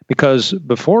 Because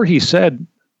before he said,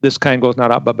 this kind goes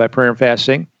not out but by prayer and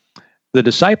fasting, the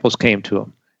disciples came to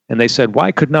him, and they said,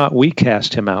 why could not we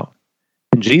cast him out?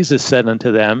 And Jesus said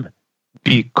unto them,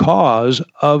 because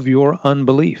of your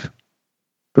unbelief.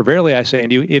 For verily I say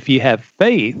unto you, if ye have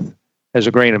faith as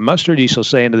a grain of mustard, ye shall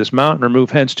say unto this mountain, remove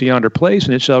hence to yonder place,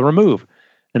 and it shall remove.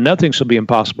 And nothing shall be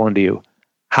impossible unto you.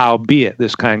 Howbeit,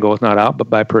 this kind goeth not out, but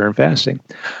by prayer and fasting.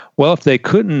 Well, if they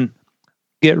couldn't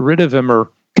get rid of him or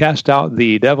cast out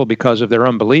the devil because of their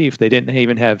unbelief, they didn't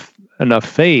even have enough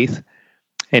faith,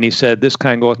 and he said, this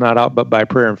kind goeth not out, but by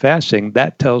prayer and fasting,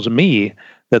 that tells me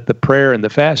that the prayer and the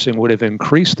fasting would have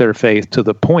increased their faith to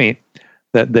the point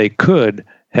that they could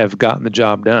have gotten the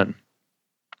job done.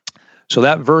 So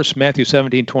that verse, Matthew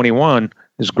 17:21,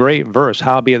 is a great verse.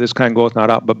 Howbeit this kind goeth not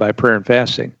out, but by prayer and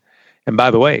fasting. And by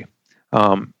the way,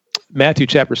 Matthew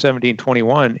chapter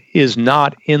 17:21 is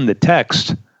not in the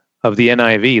text of the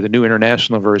NIV, the New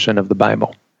International Version of the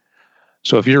Bible.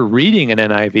 So if you're reading an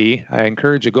NIV, I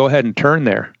encourage you, go ahead and turn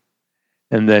there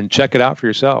and then check it out for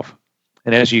yourself.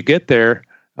 And as you get there,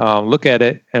 look at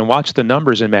it and watch the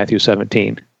numbers in Matthew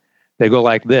 17. They go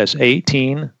like this: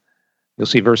 18, you'll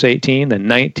see verse 18, then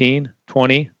 19,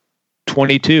 20,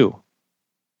 22.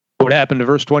 What happened to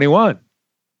verse 21?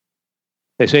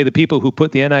 They say the people who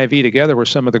put the NIV together were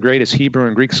some of the greatest Hebrew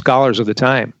and Greek scholars of the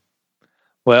time.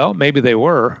 Well, maybe they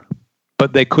were,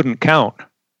 but they couldn't count.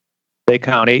 They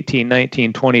count 18,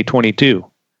 19, 20,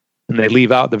 22, and they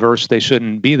leave out the verse they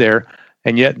shouldn't be there,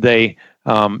 and yet they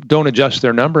don't adjust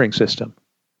their numbering system.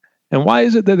 And why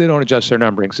is it that they don't adjust their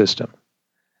numbering system?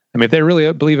 I mean, if they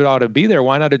really believe it ought to be there,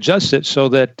 why not adjust it so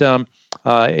that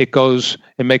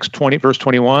it makes verse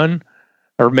 21,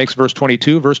 or makes verse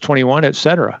 22, verse 21,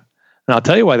 etc. And I'll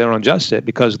tell you why they don't adjust it,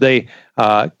 because they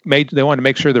want to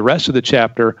make sure the rest of the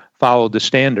chapter followed the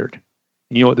standard.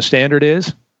 And you know what the standard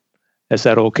is? That's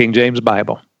that old King James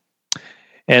Bible.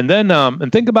 And then,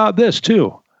 and think about this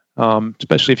too,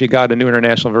 especially if you got a New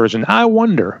International Version. I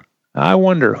wonder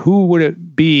who would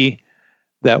it be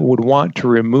that would want to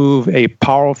remove a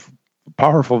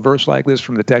powerful verse like this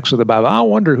from the text of the Bible? I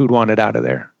wonder who'd want it out of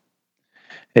there.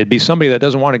 It'd be somebody that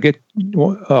doesn't want you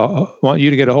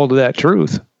to get a hold of that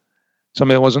truth.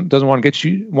 Somebody that doesn't want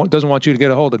you to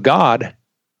get a hold of God,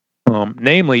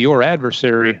 namely your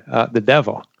adversary, the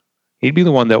devil. He'd be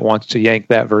the one that wants to yank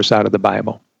that verse out of the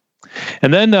Bible.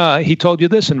 And then he told you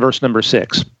this in verse number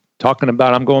 6, talking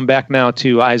about, I'm going back now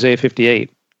to Isaiah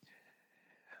 58.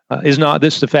 Is not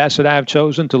this the fast that I have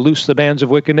chosen, to loose the bands of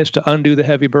wickedness, to undo the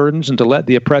heavy burdens, and to let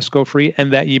the oppressed go free,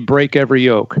 and that ye break every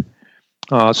yoke?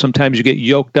 Sometimes you get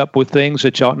yoked up with things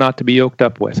that you ought not to be yoked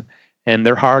up with, and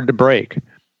they're hard to break.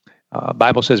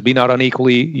 Bible says, "Be not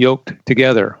unequally yoked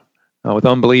together with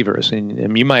unbelievers."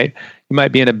 And you might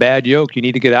be in a bad yoke you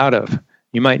need to get out of.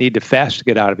 You might need to fast to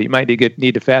get out of it. You might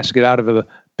need to fast to get out of a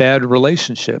bad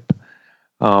relationship,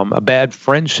 a bad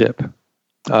friendship,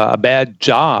 a bad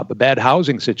job, a bad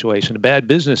housing situation, a bad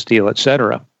business deal,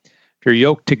 etc. If you're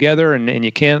yoked together and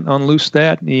you can't unloose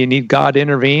that, you need God to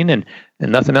intervene, and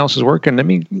nothing else is working. I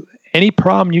mean, any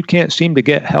problem you can't seem to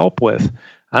get help with,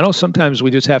 I know sometimes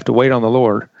we just have to wait on the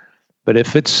Lord. But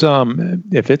if it's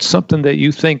something that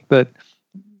you think that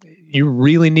you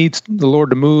really need the Lord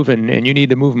to move, and you need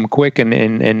to move him quick,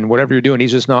 and whatever you're doing,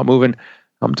 he's just not moving,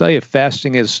 I'm telling you,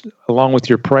 fasting is, along with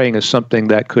your praying, is something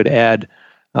that could add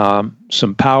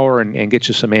some power and get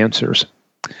you some answers.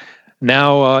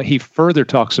 Now, he further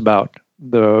talks about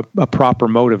a proper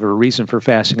motive or reason for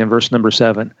fasting in verse number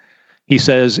 7. He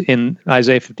says in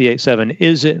Isaiah 58:7,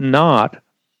 "Is it not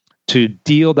to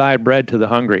deal thy bread to the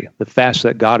hungry," the fast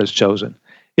that God has chosen?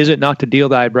 Is it not to deal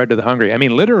thy bread to the hungry? I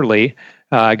mean, literally,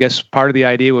 I guess part of the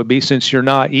idea would be, since you're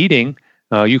not eating,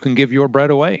 you can give your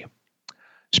bread away.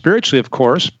 Spiritually, of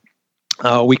course,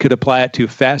 we could apply it to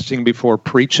fasting before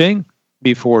preaching,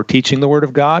 before teaching the Word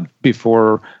of God,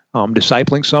 before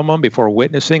discipling someone, before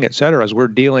witnessing, etc., as we're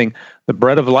dealing the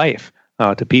bread of life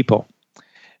to people.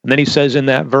 And then he says in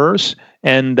that verse,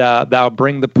 "And thou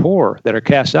bring the poor that are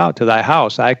cast out to thy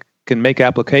house." I can make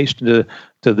application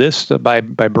to this by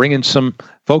bringing some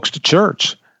folks to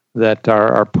church that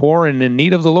are poor and in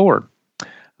need of the Lord.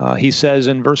 He says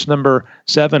in verse number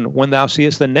 7, "When thou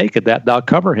seest the naked, that thou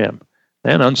cover him."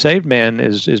 An unsaved man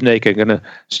is naked, going to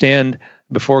stand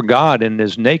before God in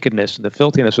his nakedness and the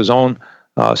filthiness of his own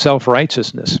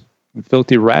self-righteousness, and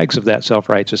filthy rags of that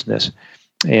self-righteousness.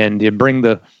 And you bring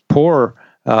the poor,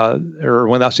 or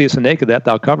when thou seest the naked, that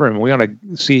thou cover him. We want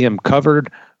to see him covered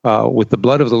with the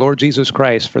blood of the Lord Jesus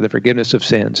Christ for the forgiveness of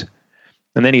sins.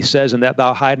 And then he says, "And that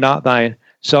thou hide not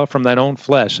thyself from thine own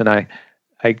flesh." And I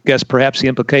guess perhaps the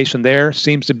implication there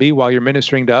seems to be, while you're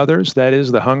ministering to others, that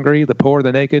is, the hungry, the poor,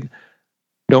 the naked,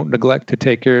 don't neglect to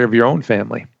take care of your own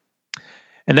family.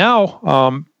 And now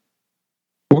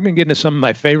we're going to get into some of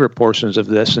my favorite portions of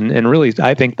this, and really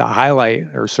I think the highlight,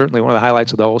 or certainly one of the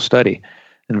highlights of the whole study.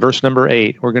 In verse number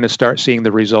 8, we're going to start seeing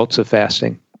the results of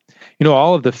fasting. You know,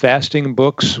 all of the fasting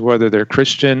books, whether they're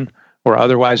Christian or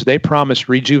otherwise, they promise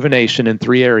rejuvenation in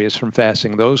 3 areas from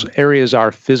fasting. Those areas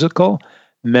are physical,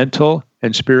 mental,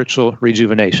 and spiritual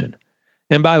rejuvenation.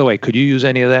 And by the way, could you use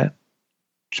any of that?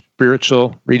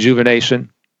 Spiritual rejuvenation,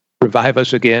 revive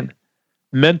us again.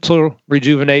 Mental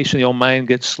rejuvenation, the old mind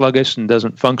gets sluggish and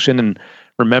doesn't function and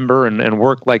remember and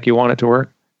work like you want it to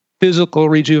work. Physical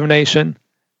rejuvenation,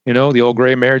 you know, the old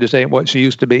gray mare just ain't what she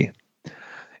used to be.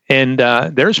 And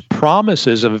there's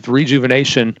promises of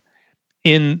rejuvenation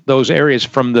in those areas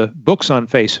from the books on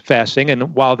fasting.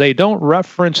 And while they don't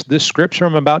reference this scripture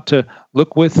I'm about to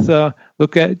look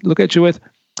at you with,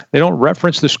 they don't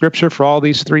reference the scripture for all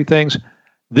these 3 things.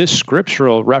 This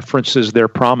scriptural references their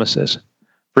promises.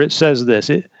 For it says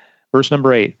this, verse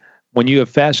number 8, "When you have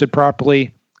fasted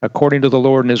properly according to the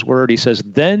Lord and his word," he says,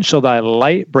 "then shall thy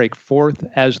light break forth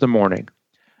as the morning."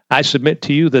 I submit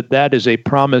to you that is a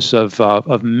promise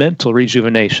of mental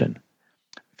rejuvenation.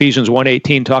 Ephesians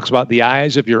 1:18 talks about the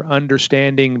eyes of your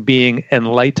understanding being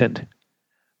enlightened.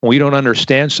 When we don't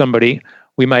understand somebody,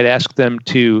 we might ask them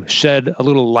to shed a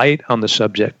little light on the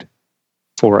subject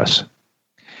for us.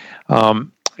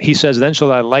 He says, "Then shall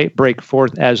thy light break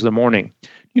forth as the morning."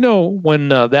 You know, when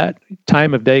that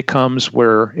time of day comes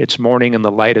where it's morning and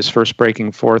the light is first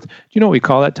breaking forth, do you know what we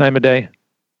call that time of day?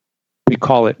 We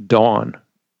call it dawn.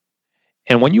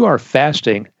 And when you are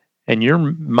fasting and your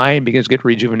mind begins to get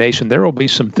rejuvenation, there will be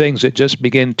some things that just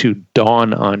begin to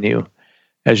dawn on you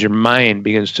as your mind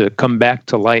begins to come back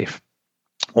to life,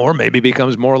 or maybe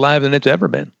becomes more alive than it's ever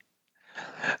been.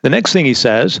 The next thing he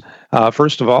says,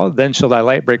 first of all, "Then shall thy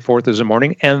light break forth as the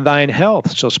morning, and thine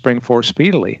health shall spring forth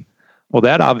speedily." Well,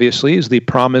 that obviously is the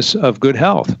promise of good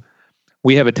health.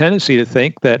 We have a tendency to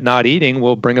think that not eating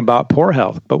will bring about poor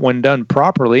health, but when done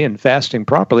properly and fasting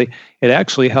properly, it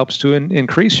actually helps to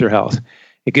increase your health.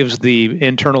 It gives the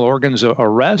internal organs a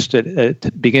rest.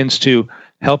 It begins to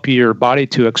help your body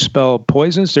to expel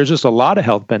poisons. There's just a lot of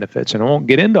health benefits, and I won't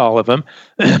get into all of them,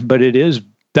 but it is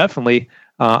definitely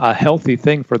a healthy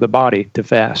thing for the body to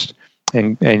fast.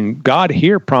 And God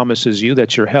here promises you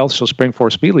that your health shall spring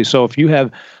forth speedily. So if you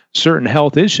have certain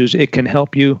health issues, it can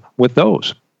help you with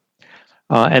those.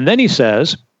 And then he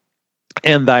says,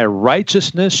 "And thy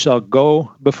righteousness shall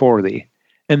go before thee."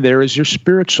 And there is your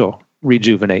spiritual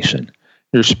rejuvenation,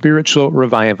 your spiritual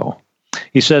revival.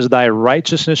 He says, thy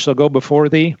righteousness shall go before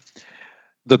thee.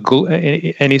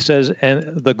 And he says,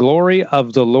 and the glory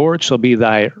of the Lord shall be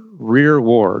thy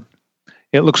reward.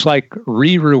 It looks like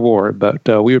re-reward, but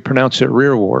we would pronounce it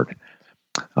rearward.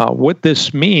 What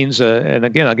this means, and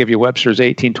again, I'll give you Webster's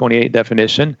 1828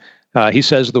 definition. He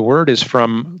says the word is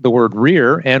from the word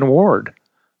rear and ward.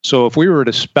 So if we were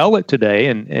to spell it today,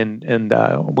 and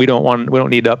we don't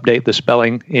need to update the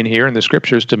spelling in here in the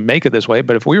scriptures to make it this way,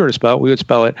 but if we were to spell it, we would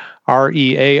spell it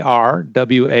rearward.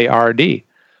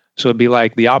 So it'd be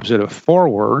like the opposite of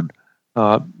forward,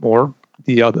 or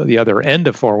the other end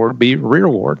of forward be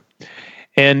rearward.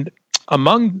 And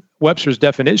among Webster's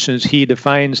definitions, he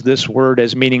defines this word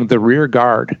as meaning the rear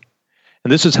guard.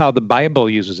 And this is how the Bible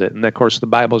uses it. And of course, the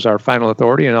Bible is our final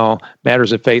authority in all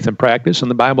matters of faith and practice.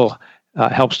 And the Bible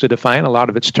helps to define a lot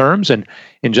of its terms. And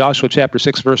in Joshua chapter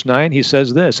 6, verse 9, he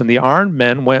says this, and the armed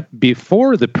men went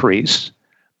before the priests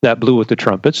that blew with the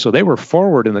trumpets. So they were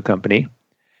forward in the company.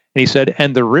 And he said,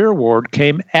 and the rearward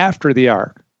came after the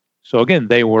ark. So again,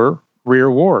 they were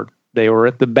rearward. They were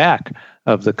at the back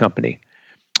of the company.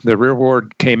 The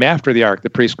rearward came after the ark, the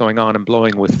priest going on and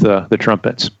blowing with the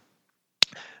trumpets.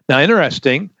 Now,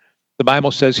 interesting, the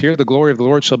Bible says here, the glory of the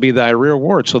Lord shall be thy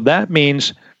rearward. So that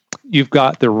means you've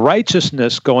got the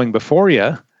righteousness going before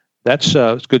you. That's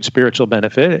a good spiritual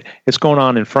benefit. It's going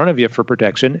on in front of you for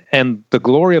protection, and the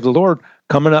glory of the Lord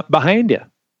coming up behind you.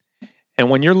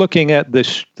 And when you're looking at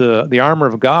this, the armor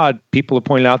of God, people have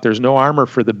pointed out there's no armor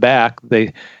for the back.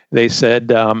 They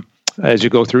said, as you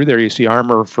go through there, you see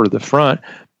armor for the front.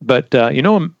 But,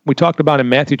 we talked about in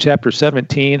Matthew chapter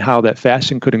 17 how that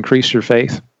fasting could increase your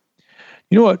faith.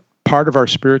 You know what part of our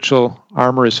spiritual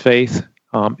armor is faith?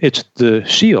 It's the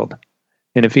shield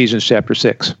in Ephesians chapter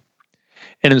 6.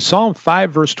 And in Psalm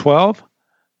 5, verse 12,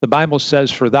 the Bible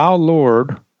says, for thou,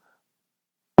 Lord,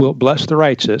 wilt bless the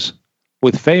righteous.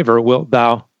 With favor wilt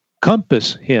thou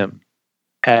compass him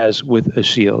as with a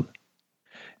shield.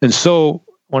 And so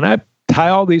when I tie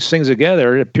all these things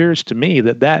together, it appears to me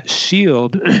that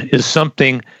shield is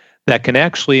something that can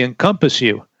actually encompass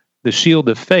you, the shield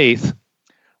of faith,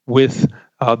 with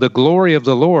the glory of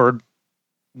the Lord,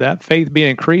 that faith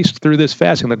being increased through this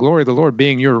fasting, the glory of the Lord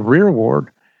being your rearward.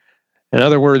 In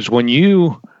other words, when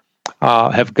you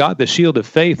have got the shield of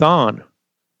faith on,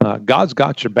 God's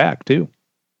got your back too.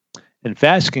 And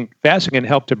fasting can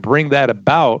help to bring that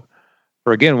about.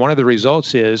 For again, one of the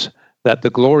results is that the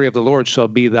glory of the Lord shall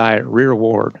be thy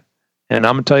rearward. And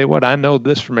I'm going to tell you what, I know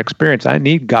this from experience. I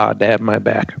need God to have my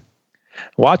back.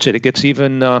 Watch it. It gets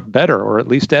even better, or at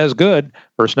least as good.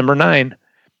 Verse number 9,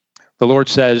 the Lord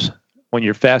says, when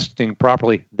you're fasting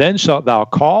properly, then shalt thou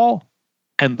call,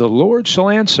 and the Lord shall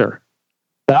answer.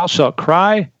 Thou shalt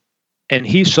cry, and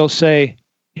he shall say,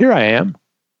 here I am.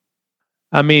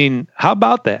 I mean, how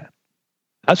about that?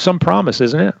 That's some promise,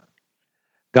 isn't it?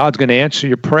 God's going to answer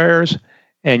your prayers,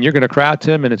 and you're going to cry out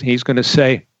to him, and he's going to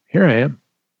say, here I am.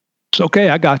 It's okay,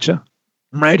 I got you.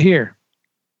 I'm right here.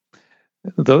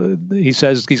 He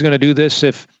says he's going to do this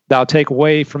if thou take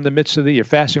away from the midst of thee, you're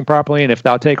fasting properly, and if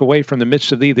thou take away from the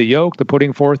midst of thee the yoke, the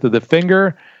putting forth of the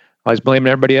finger, while he's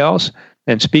blaming everybody else,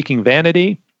 and speaking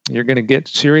vanity, you're going to get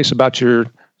serious about your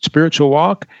spiritual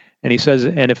walk. And he says,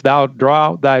 and if thou draw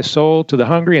out thy soul to the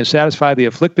hungry and satisfy the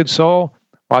afflicted soul,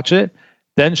 watch it,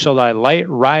 then shall thy light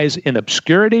rise in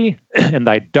obscurity, and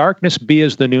thy darkness be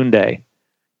as the noonday.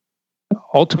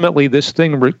 Ultimately, this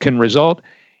thing can result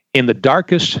in the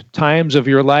darkest times of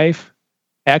your life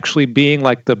actually being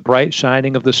like the bright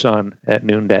shining of the sun at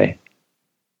noonday.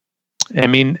 I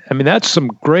mean, that's some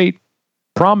great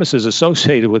promises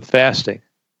associated with fasting.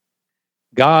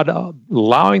 God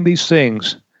allowing these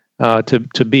things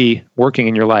to be working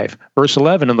in your life. Verse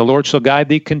 11, and the Lord shall guide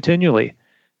thee continually,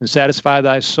 and satisfy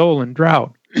thy soul in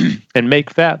drought, and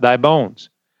make fat thy bones.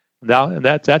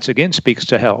 That's again speaks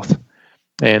to health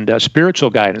and spiritual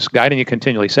guidance, guiding you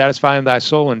continually, satisfying thy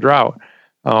soul in drought,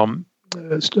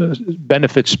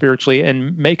 benefits spiritually,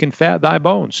 and making fat thy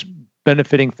bones,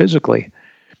 benefiting physically.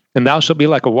 And thou shalt be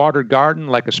like a watered garden,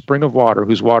 like a spring of water,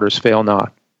 whose waters fail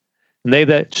not. And they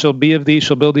that shall be of thee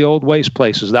shall build the old waste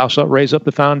places. Thou shalt raise up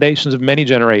the foundations of many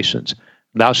generations.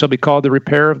 Thou shalt be called the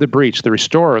repairer of the breach, the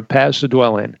restorer of paths to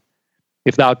dwell in.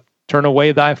 If thou turn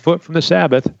away thy foot from the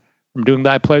Sabbath, from doing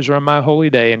thy pleasure on my holy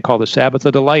day, and call the Sabbath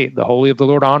a delight, the holy of the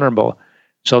Lord honorable,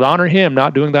 shalt honor him,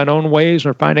 not doing thine own ways,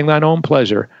 nor finding thine own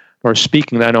pleasure, nor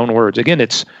speaking thine own words. Again,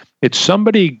 it's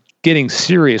somebody getting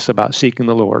serious about seeking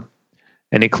the Lord.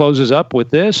 And he closes up with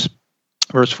this,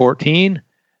 verse 14,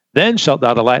 then shalt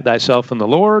thou delight thyself in the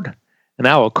Lord, and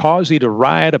I will cause thee to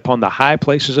ride upon the high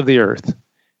places of the earth,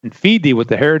 and feed thee with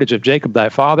the heritage of Jacob thy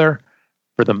father,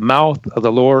 for the mouth of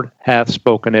the Lord hath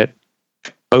spoken it.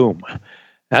 Boom.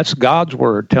 That's God's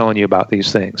word telling you about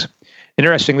these things.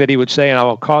 Interesting that he would say, and I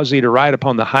will cause thee to ride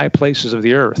upon the high places of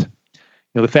the earth.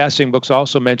 The fasting books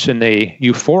also mention a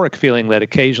euphoric feeling that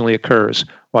occasionally occurs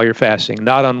while you're fasting,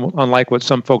 not unlike what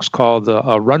some folks call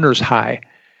a runner's high.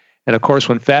 And of course,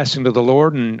 when fasting to the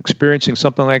Lord and experiencing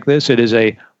something like this, it is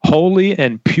a holy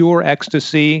and pure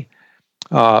ecstasy,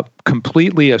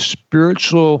 completely a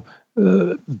spiritual,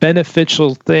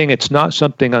 beneficial thing. It's not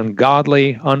something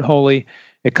ungodly, unholy.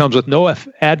 It comes with no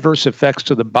adverse effects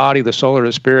to the body, the soul, or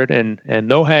the spirit, and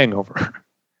no hangover.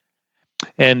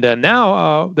 And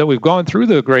now that we've gone through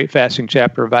the great fasting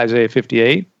chapter of Isaiah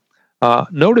 58,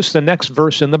 notice the next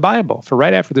verse in the Bible. For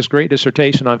right after this great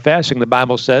dissertation on fasting, the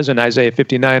Bible says in Isaiah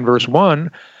 59, verse 1,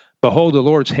 "Behold, the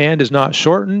Lord's hand is not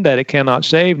shortened, that it cannot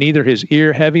save, neither his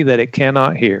ear heavy, that it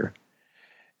cannot hear."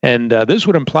 And this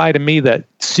would imply to me that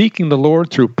seeking the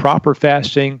Lord through proper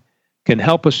fasting can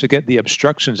help us to get the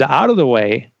obstructions out of the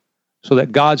way so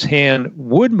that God's hand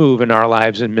would move in our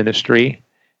lives in ministry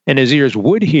and his ears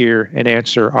would hear and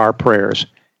answer our prayers.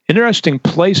 Interesting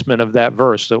placement of that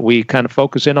verse that we kind of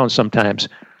focus in on sometimes,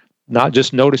 not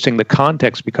just noticing the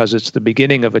context because it's the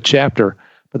beginning of a chapter,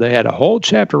 but they had a whole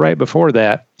chapter right before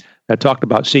that that talked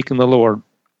about seeking the Lord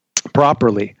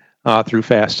properly through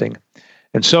fasting.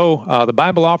 And so the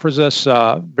Bible offers us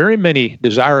very many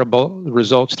desirable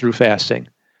results through fasting.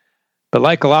 But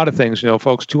like a lot of things,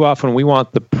 folks, too often we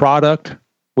want the product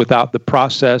without the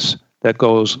process that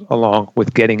goes along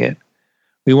with getting it.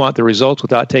 We want the results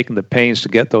without taking the pains to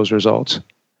get those results.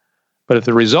 But if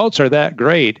the results are that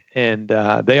great, and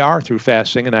they are through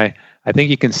fasting, and I think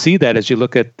you can see that as you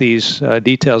look at these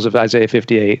details of Isaiah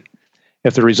 58,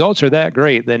 if the results are that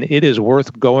great, then it is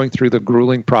worth going through the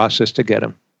grueling process to get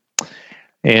them.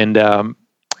 And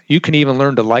you can even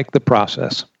learn to like the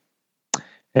process.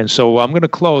 And so I'm going to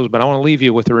close, but I want to leave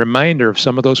you with a reminder of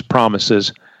some of those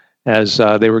promises as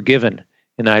they were given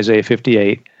in Isaiah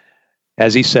 58.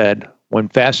 As he said, "When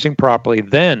fasting properly,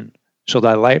 then shall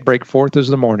thy light break forth as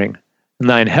the morning, and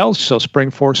thine health shall spring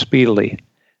forth speedily,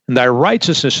 and thy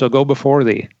righteousness shall go before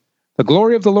thee. The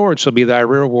glory of the Lord shall be thy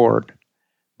reward.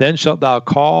 Then shalt thou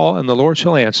call, and the Lord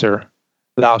shall answer.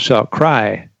 Thou shalt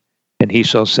cry, and he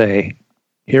shall say,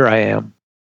 Here I am."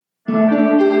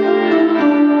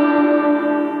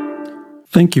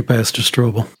 Thank you, Pastor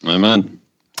Strobel. Amen.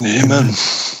 Amen.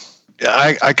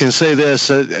 I can say this.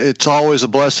 It's always a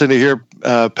blessing to hear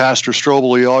Pastor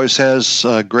Strobel. He always has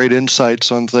great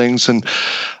insights on things. And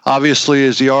obviously,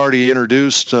 as he already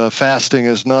introduced, fasting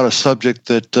is not a subject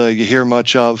that you hear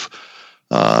much of.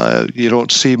 You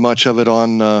don't see much of it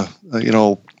on, the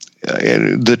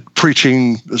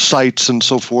preaching sites and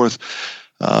so forth.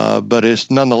 But it's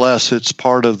nonetheless, it's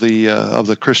part of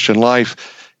the Christian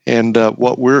life. And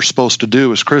what we're supposed to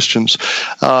do as Christians.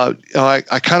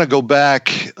 I kind of go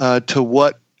back to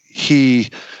what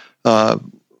he, I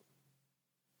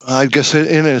guess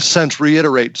in a sense,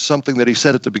 reiterates something that he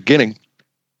said at the beginning.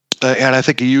 And I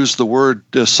think he used the word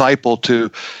disciple to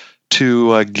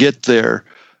get there,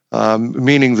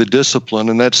 meaning the discipline.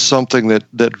 And that's something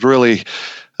that really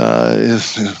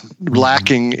is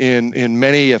lacking in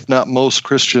many, if not most,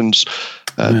 Christians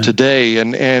today.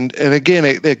 And again,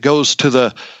 it goes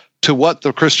to what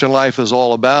the Christian life is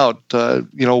all about.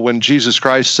 When Jesus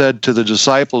Christ said to the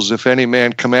disciples, "If any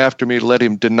man come after me, let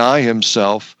him deny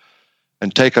himself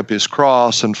and take up his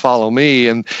cross and follow me."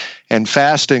 And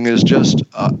fasting is just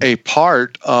a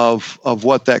part of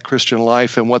what that Christian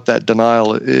life and what that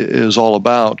denial is all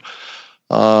about.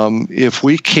 If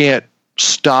we can't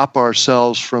stop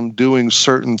ourselves from doing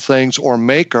certain things or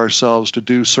make ourselves to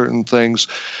do certain things,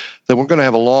 then we're going to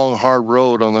have a long, hard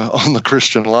road on the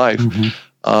Christian life,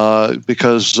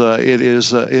 because it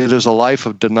is a life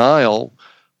of denial,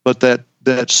 but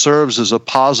that serves as a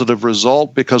positive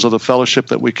result because of the fellowship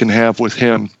that we can have with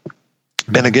Him.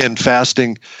 And again,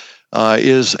 fasting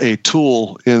is a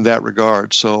tool in that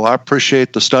regard. So I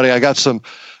appreciate the study. I got some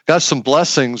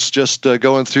blessings just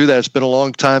going through that. It's been a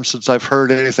long time since I've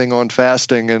heard anything on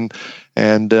fasting, and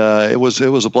it was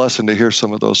a blessing to hear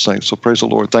some of those things. So praise the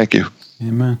Lord. Thank you.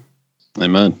 Amen.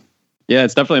 Amen. Yeah,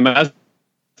 it's definitely a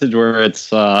message where it's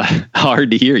hard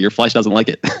to hear. Your flesh doesn't like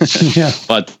it. Yeah.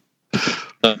 But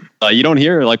you don't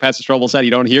hear, like Pastor Strobel said,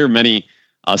 you don't hear many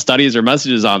studies or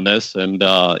messages on this. And,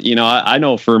 I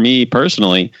know for me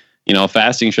personally,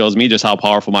 fasting shows me just how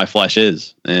powerful my flesh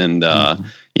is. And,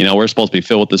 we're supposed to be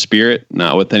filled with the Spirit,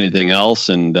 not with anything else.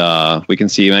 And we can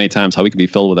see many times how we can be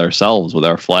filled with ourselves, with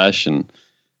our flesh.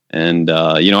 And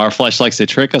our flesh likes to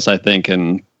trick us, I think,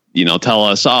 and tell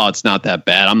us, "Oh, it's not that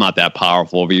bad. I'm not that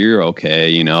powerful over here. You're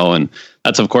okay." And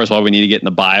that's, of course, why we need to get in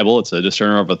the Bible. It's a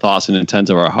discerner of the thoughts and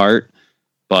intents of our heart.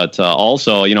 But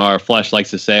also, our flesh likes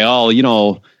to say, oh,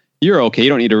 you're okay. You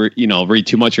don't need to, read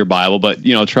too much of your Bible, but,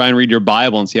 try and read your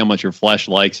Bible and see how much your flesh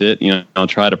likes it.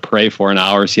 Try to pray for an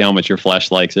hour, see how much your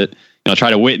flesh likes it.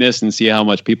 Try to witness and see how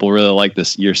much people really like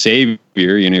your Savior.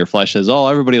 Your flesh says, oh,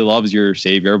 everybody loves your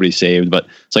Savior. Everybody's saved. But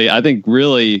so I think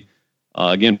really,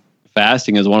 again,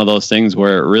 fasting is one of those things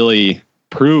where it really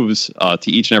proves to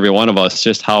each and every one of us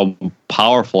just how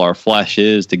powerful our flesh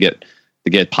is to get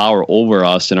power over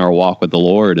us in our walk with the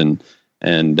Lord.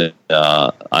 And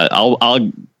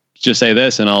I'll just say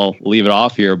this, and I'll leave it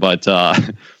off here, but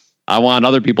I want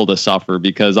other people to suffer,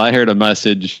 because I heard a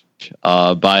message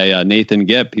by Nathan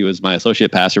Gipp. He was my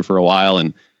associate pastor for a while,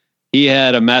 and he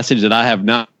had a message that I have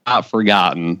not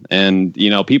forgotten. And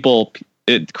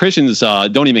Christians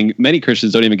many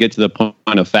Christians don't even get to the point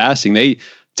of fasting.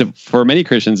 For many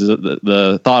Christians,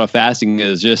 the thought of fasting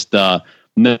is just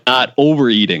not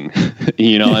overeating.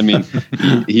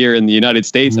 Here in the United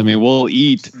States, we'll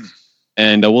eat.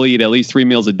 And we'll eat at least 3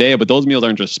 meals a day, but those meals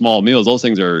aren't just small meals. Those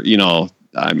things are,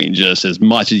 just as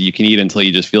much as you can eat until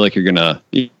you just feel like you're going to,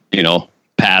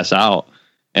 pass out.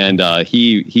 And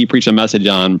he preached a message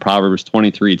on Proverbs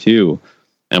 23:2,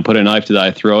 and put a knife to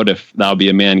thy throat if thou be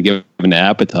a man given to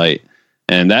appetite.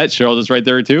 And that shows us right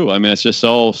there too. It's just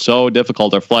so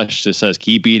difficult. Our flesh just says,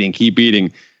 keep eating, keep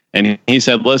eating. And he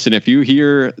said, listen, if you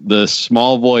hear the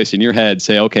small voice in your head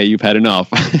say, okay, you've had enough.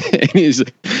 And he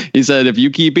said, if you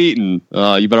keep eating,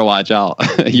 you better watch out.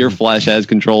 Your flesh has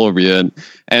control over you.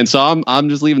 And so I'm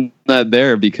just leaving that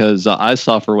there, because I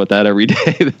suffer with that every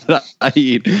day that I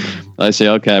eat. I say,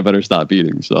 okay, I better stop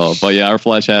eating. So, but yeah, our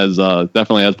flesh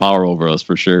definitely has power over us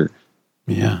for sure.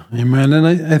 Yeah, amen. And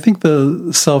I think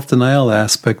the self-denial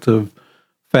aspect of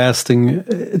fasting,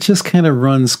 it just kind of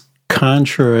runs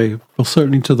contrary, well,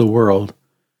 certainly to the world,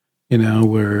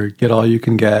 where get all you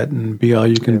can get and be all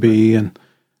you can be. And,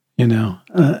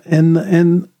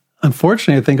 and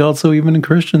unfortunately, I think also even in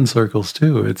Christian circles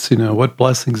too, it's, what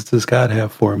blessings does God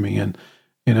have for me? And,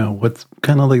 what's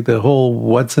kind of like the whole,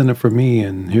 what's in it for me?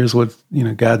 And here's what,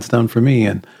 God's done for me.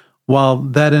 And while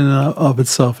that in and of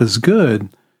itself is good,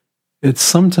 it's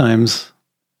sometimes,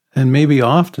 and maybe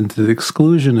often, to the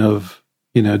exclusion of,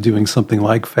 doing something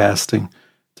like fasting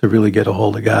to really get a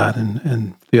hold of God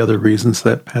and the other reasons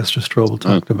that Pastor Strobel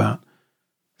talked about.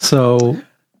 So,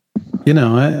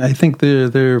 I think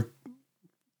there's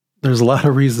a lot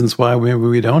of reasons why maybe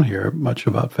we don't hear much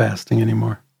about fasting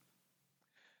anymore.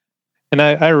 And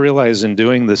I realize in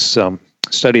doing this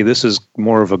study, this is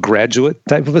more of a graduate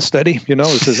type of a study.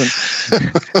 This isn't.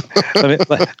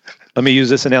 Let me use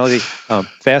this analogy.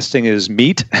 Fasting is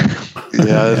meat.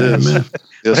 Yeah, it is.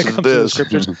 Yes, it is.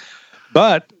 Scriptures.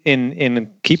 But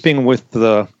in keeping with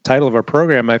the title of our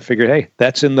program, I figured, hey,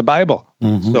 that's in the Bible.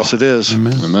 Mm-hmm. So, yes, it is.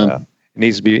 Amen.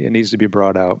 It needs to be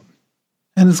brought out.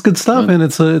 And it's good stuff, and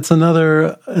it's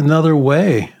another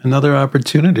way, another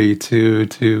opportunity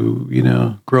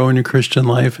to grow in your Christian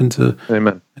life and to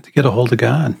get a hold of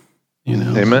God.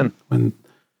 Amen. When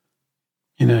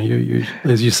you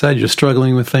as you said, you're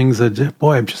struggling with things that,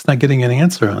 boy, I'm just not getting an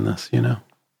answer on this.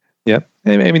 Yep.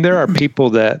 There are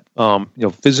people that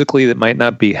physically that might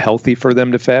not be healthy for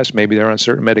them to fast. Maybe they're on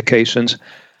certain medications,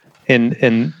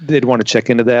 and they'd want to check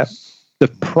into that.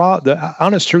 The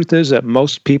honest truth is that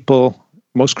most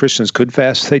Christians could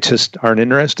fast. They just aren't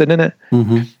interested in it.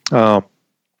 Mm-hmm.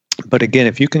 But again,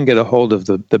 if you can get a hold of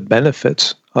the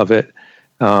benefits of it,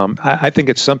 I think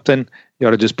it's something you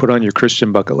ought to just put on your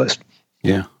Christian bucket list.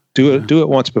 Yeah. Do it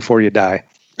once before you die.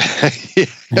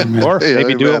 Or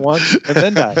maybe do it once and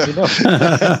then die.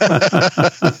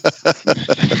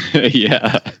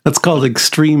 Yeah. That's called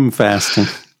extreme fasting.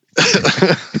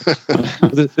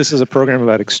 This is a program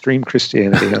about extreme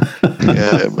Christianity. Huh?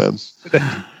 Yeah, man.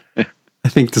 I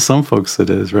think to some folks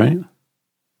it is, right?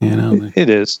 It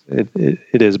is.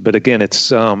 It is. But again,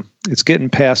 it's getting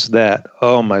past that.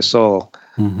 Oh, my soul.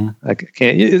 Mm-hmm. I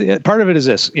can't. Part of it is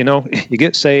this. You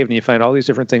get saved and you find all these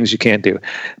different things you can't do.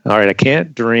 All right, I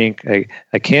can't drink. I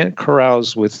can't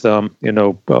carouse with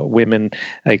women.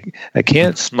 I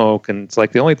can't smoke. And it's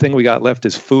like the only thing we got left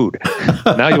is food.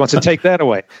 Now he wants to take that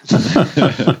away.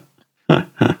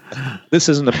 This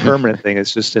isn't a permanent thing.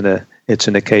 It's just it's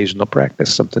an occasional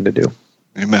practice, something to do.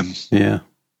 Amen. Yeah.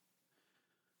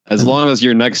 As long as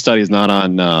your next study is not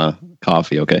on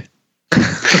coffee, okay?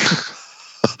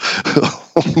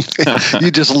 You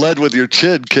just led with your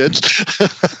chin, kids.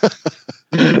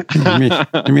 You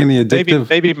mean the addictive?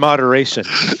 Maybe moderation.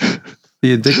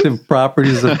 The addictive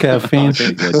properties of caffeine.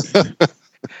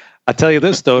 I tell you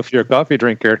this though, if you're a coffee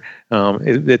drinker,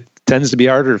 it tends to be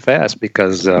harder to fast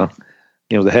because the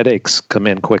headaches come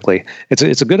in quickly.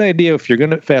 It's a good idea if you're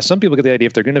going to fast. Some people get the idea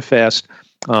if they're going to fast,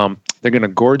 they're going to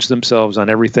gorge themselves on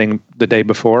everything the day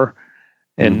before.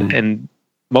 And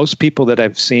most people that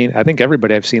I've seen, I think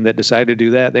everybody I've seen that decided to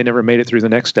do that, they never made it through the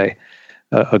next day.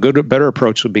 A better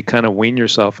approach would be kind of wean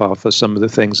yourself off of some of the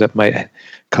things that might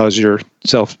cause your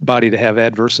body to have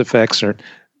adverse effects, or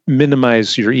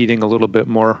minimize your eating a little bit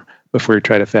more before you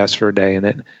try to fast for a day, and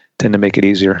it tend to make it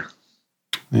easier.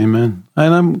 Amen.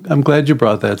 And I'm glad you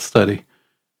brought that study.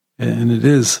 And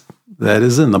that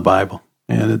is in the Bible.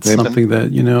 And it's something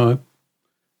that, you're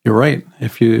right.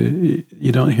 If you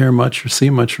don't hear much or see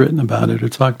much written about it or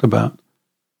talked about.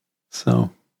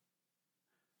 So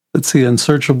let's see,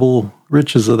 unsearchable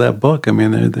riches of that book. I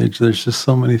mean, there's just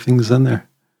so many things in there.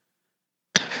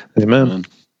 Amen.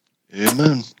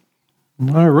 Amen.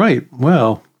 All right.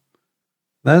 Well,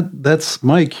 that's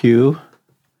my cue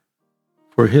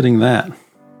for hitting that.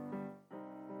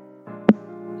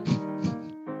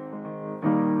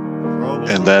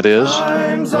 And that is?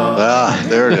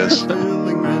 There it is.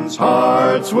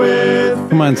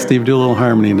 Come on, Steve, do a little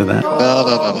harmony to that.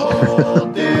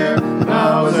 No.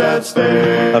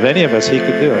 Of any of us, he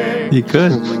could do it. He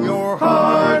could.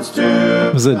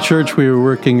 It was at church we were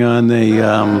working on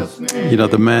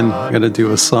the men got to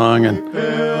do a song, and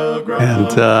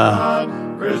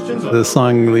the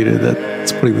song leader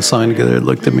that's putting the song together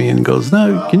looked at me and goes, "No,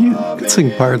 you can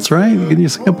sing parts, right? Can you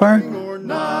sing a part?"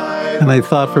 And I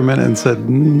thought for a minute and said,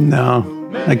 "No,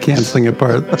 I can't sing a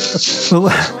part."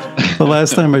 The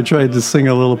last time I tried to sing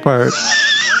a little part,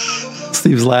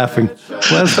 Steve's laughing.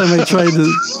 Last time I tried to,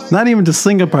 not even to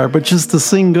sing a part, but just to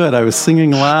sing good. I was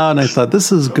singing loud, and I thought, this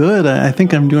is good. I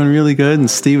think I'm doing really good. And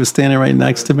Steve was standing right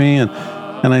next to me, and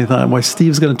I thought, well,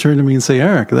 Steve's going to turn to me and say,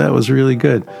 "Eric, that was really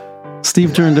good."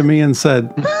 Steve turned to me and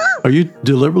said, "Are you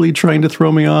deliberately trying to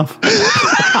throw me off?"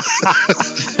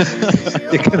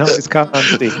 You can always count on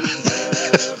Steve.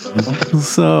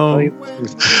 So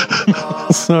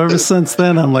ever since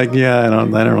then, I'm like, yeah, I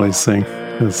don't really sing.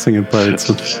 I'm singing parts.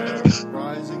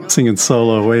 Singing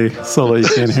solo, you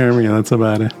can't hear me. That's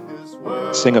about it.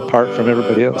 Sing apart from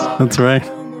everybody else. That's right.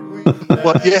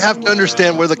 Well, you have to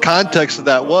understand where the context of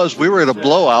that was. We were at a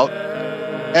blowout,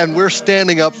 and we're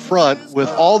standing up front with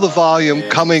all the volume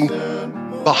coming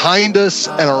behind us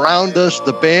and around us,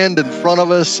 the band in front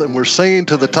of us, and we're singing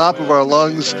to the top of our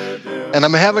lungs. And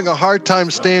I'm having a hard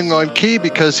time staying on key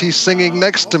because he's singing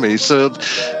next to me. So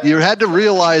you had to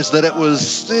realize that it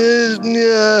was,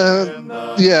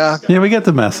 yeah. Yeah, we get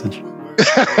the message.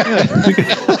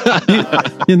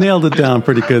 You nailed it down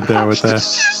pretty good there with that.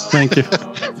 Thank you.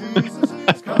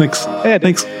 Thanks.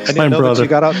 Thanks, my brother.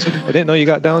 I didn't know you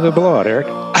got down to a blowout, Eric.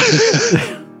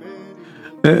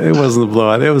 It wasn't a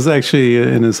blowout. It was actually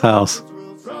in his house.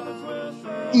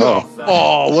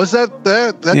 Oh, was that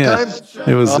time?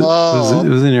 It was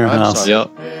in your house. Yep.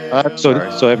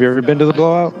 So have you ever been to the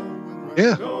blowout?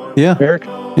 Yeah. Eric?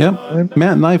 Yep.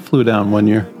 Matt and I flew down one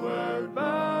year.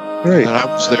 Great. And I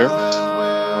was there.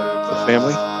 The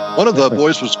family. One of the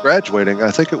boys was graduating.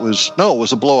 I think it was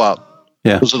a blowout.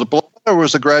 Yeah. Was it a blowout or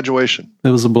was it a graduation? It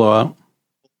was a blowout.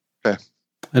 Okay.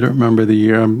 I don't remember the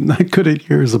year. I'm not good at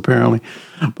years, apparently.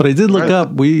 But I did look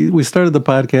up. We started the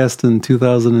podcast in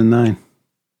 2009.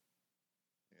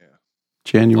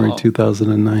 January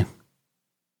 2009.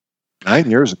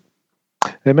 9 years ago.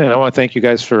 Hey, man, I want to thank you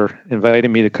guys for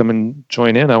inviting me to come and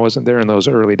join in. I wasn't there in those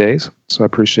early days, so I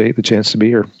appreciate the chance to be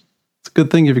here. It's a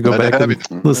good thing if you go back and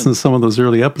listen to some of those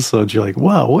early episodes, you're like,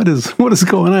 wow, what is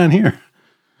going on here?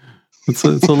 It's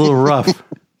a little rough.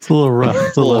 It's a little rough.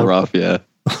 It's a little rough, yeah.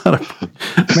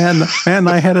 Man,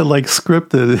 I had it like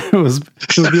scripted. It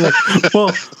would be like,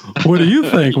 well, what do you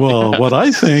think? Well, what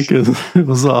I think is it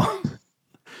was all.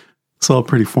 It's all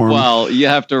pretty formal. Well, you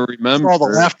have to remember. All the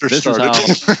laughter started.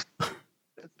 This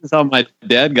is how my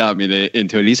dad got me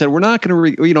into it. He said, "We're not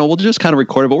going to, we'll just kind of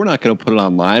record it, but we're not going to put it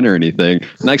online or anything."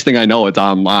 Next thing I know, it's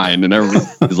online, and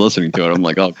everybody's listening to it. I'm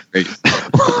like, "Oh, great!"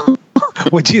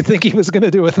 What do you think he was going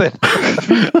to do with it?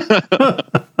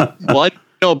 Well, I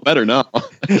know better now.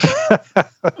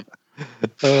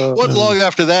 Wasn't long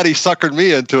after that he suckered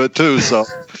me into it too. So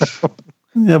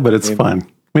yeah, but it's fun.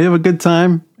 We have a good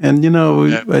time, and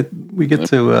we get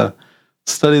to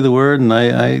study the Word, and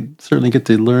I certainly get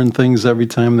to learn things every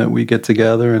time that we get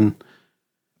together, and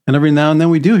every now and then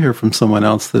we do hear from someone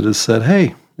else that has said,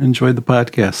 "Hey, enjoyed the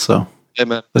podcast." So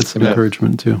that's an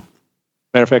encouragement too.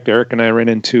 Matter of fact, Eric and I ran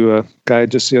into a guy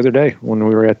just the other day when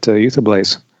we were at Youth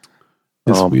Ablaze.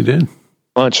 Yes, we did.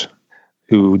 Lunch,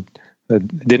 who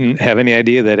didn't have any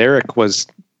idea that Eric was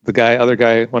one of the other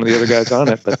guys on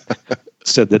it, but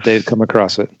said that they'd come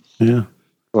across it. Yeah.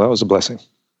 Well, that was a blessing.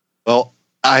 Well,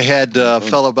 I had a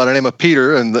fellow by the name of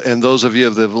Peter, and those of you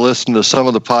that have listened to some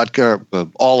of the podcast,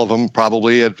 all of them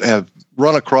probably have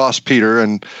run across Peter,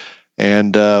 and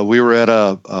we were at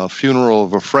a funeral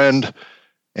of a friend,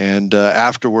 and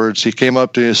afterwards he came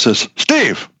up to me and says,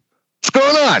 "Steve, what's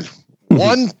going on?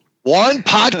 One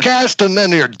podcast and then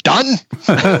you're done?"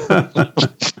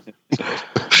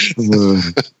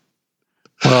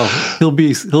 Well, he'll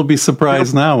be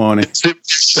surprised now, won't he?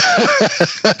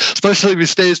 Especially if he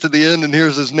stays to the end and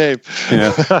hears his name.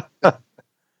 Yeah.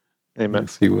 Amen.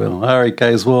 Yes, he will. All right,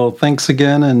 guys. Well, thanks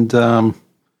again, and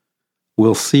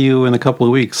we'll see you in a couple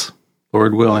of weeks,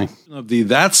 Lord willing. Of the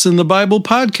That's in the Bible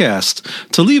podcast.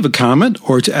 To leave a comment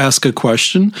or to ask a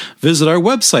question, visit our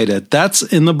website at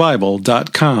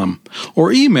that'sinthebible.com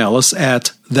or email us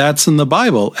at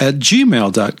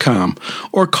that'sinthebible@gmail.com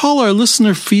or call our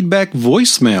listener feedback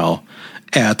voicemail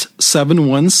at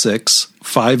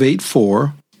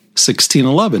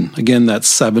 716-584-1611. Again, that's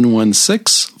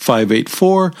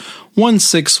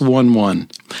 716-584-1611.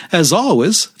 As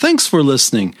always, thanks for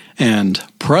listening and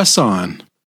press on.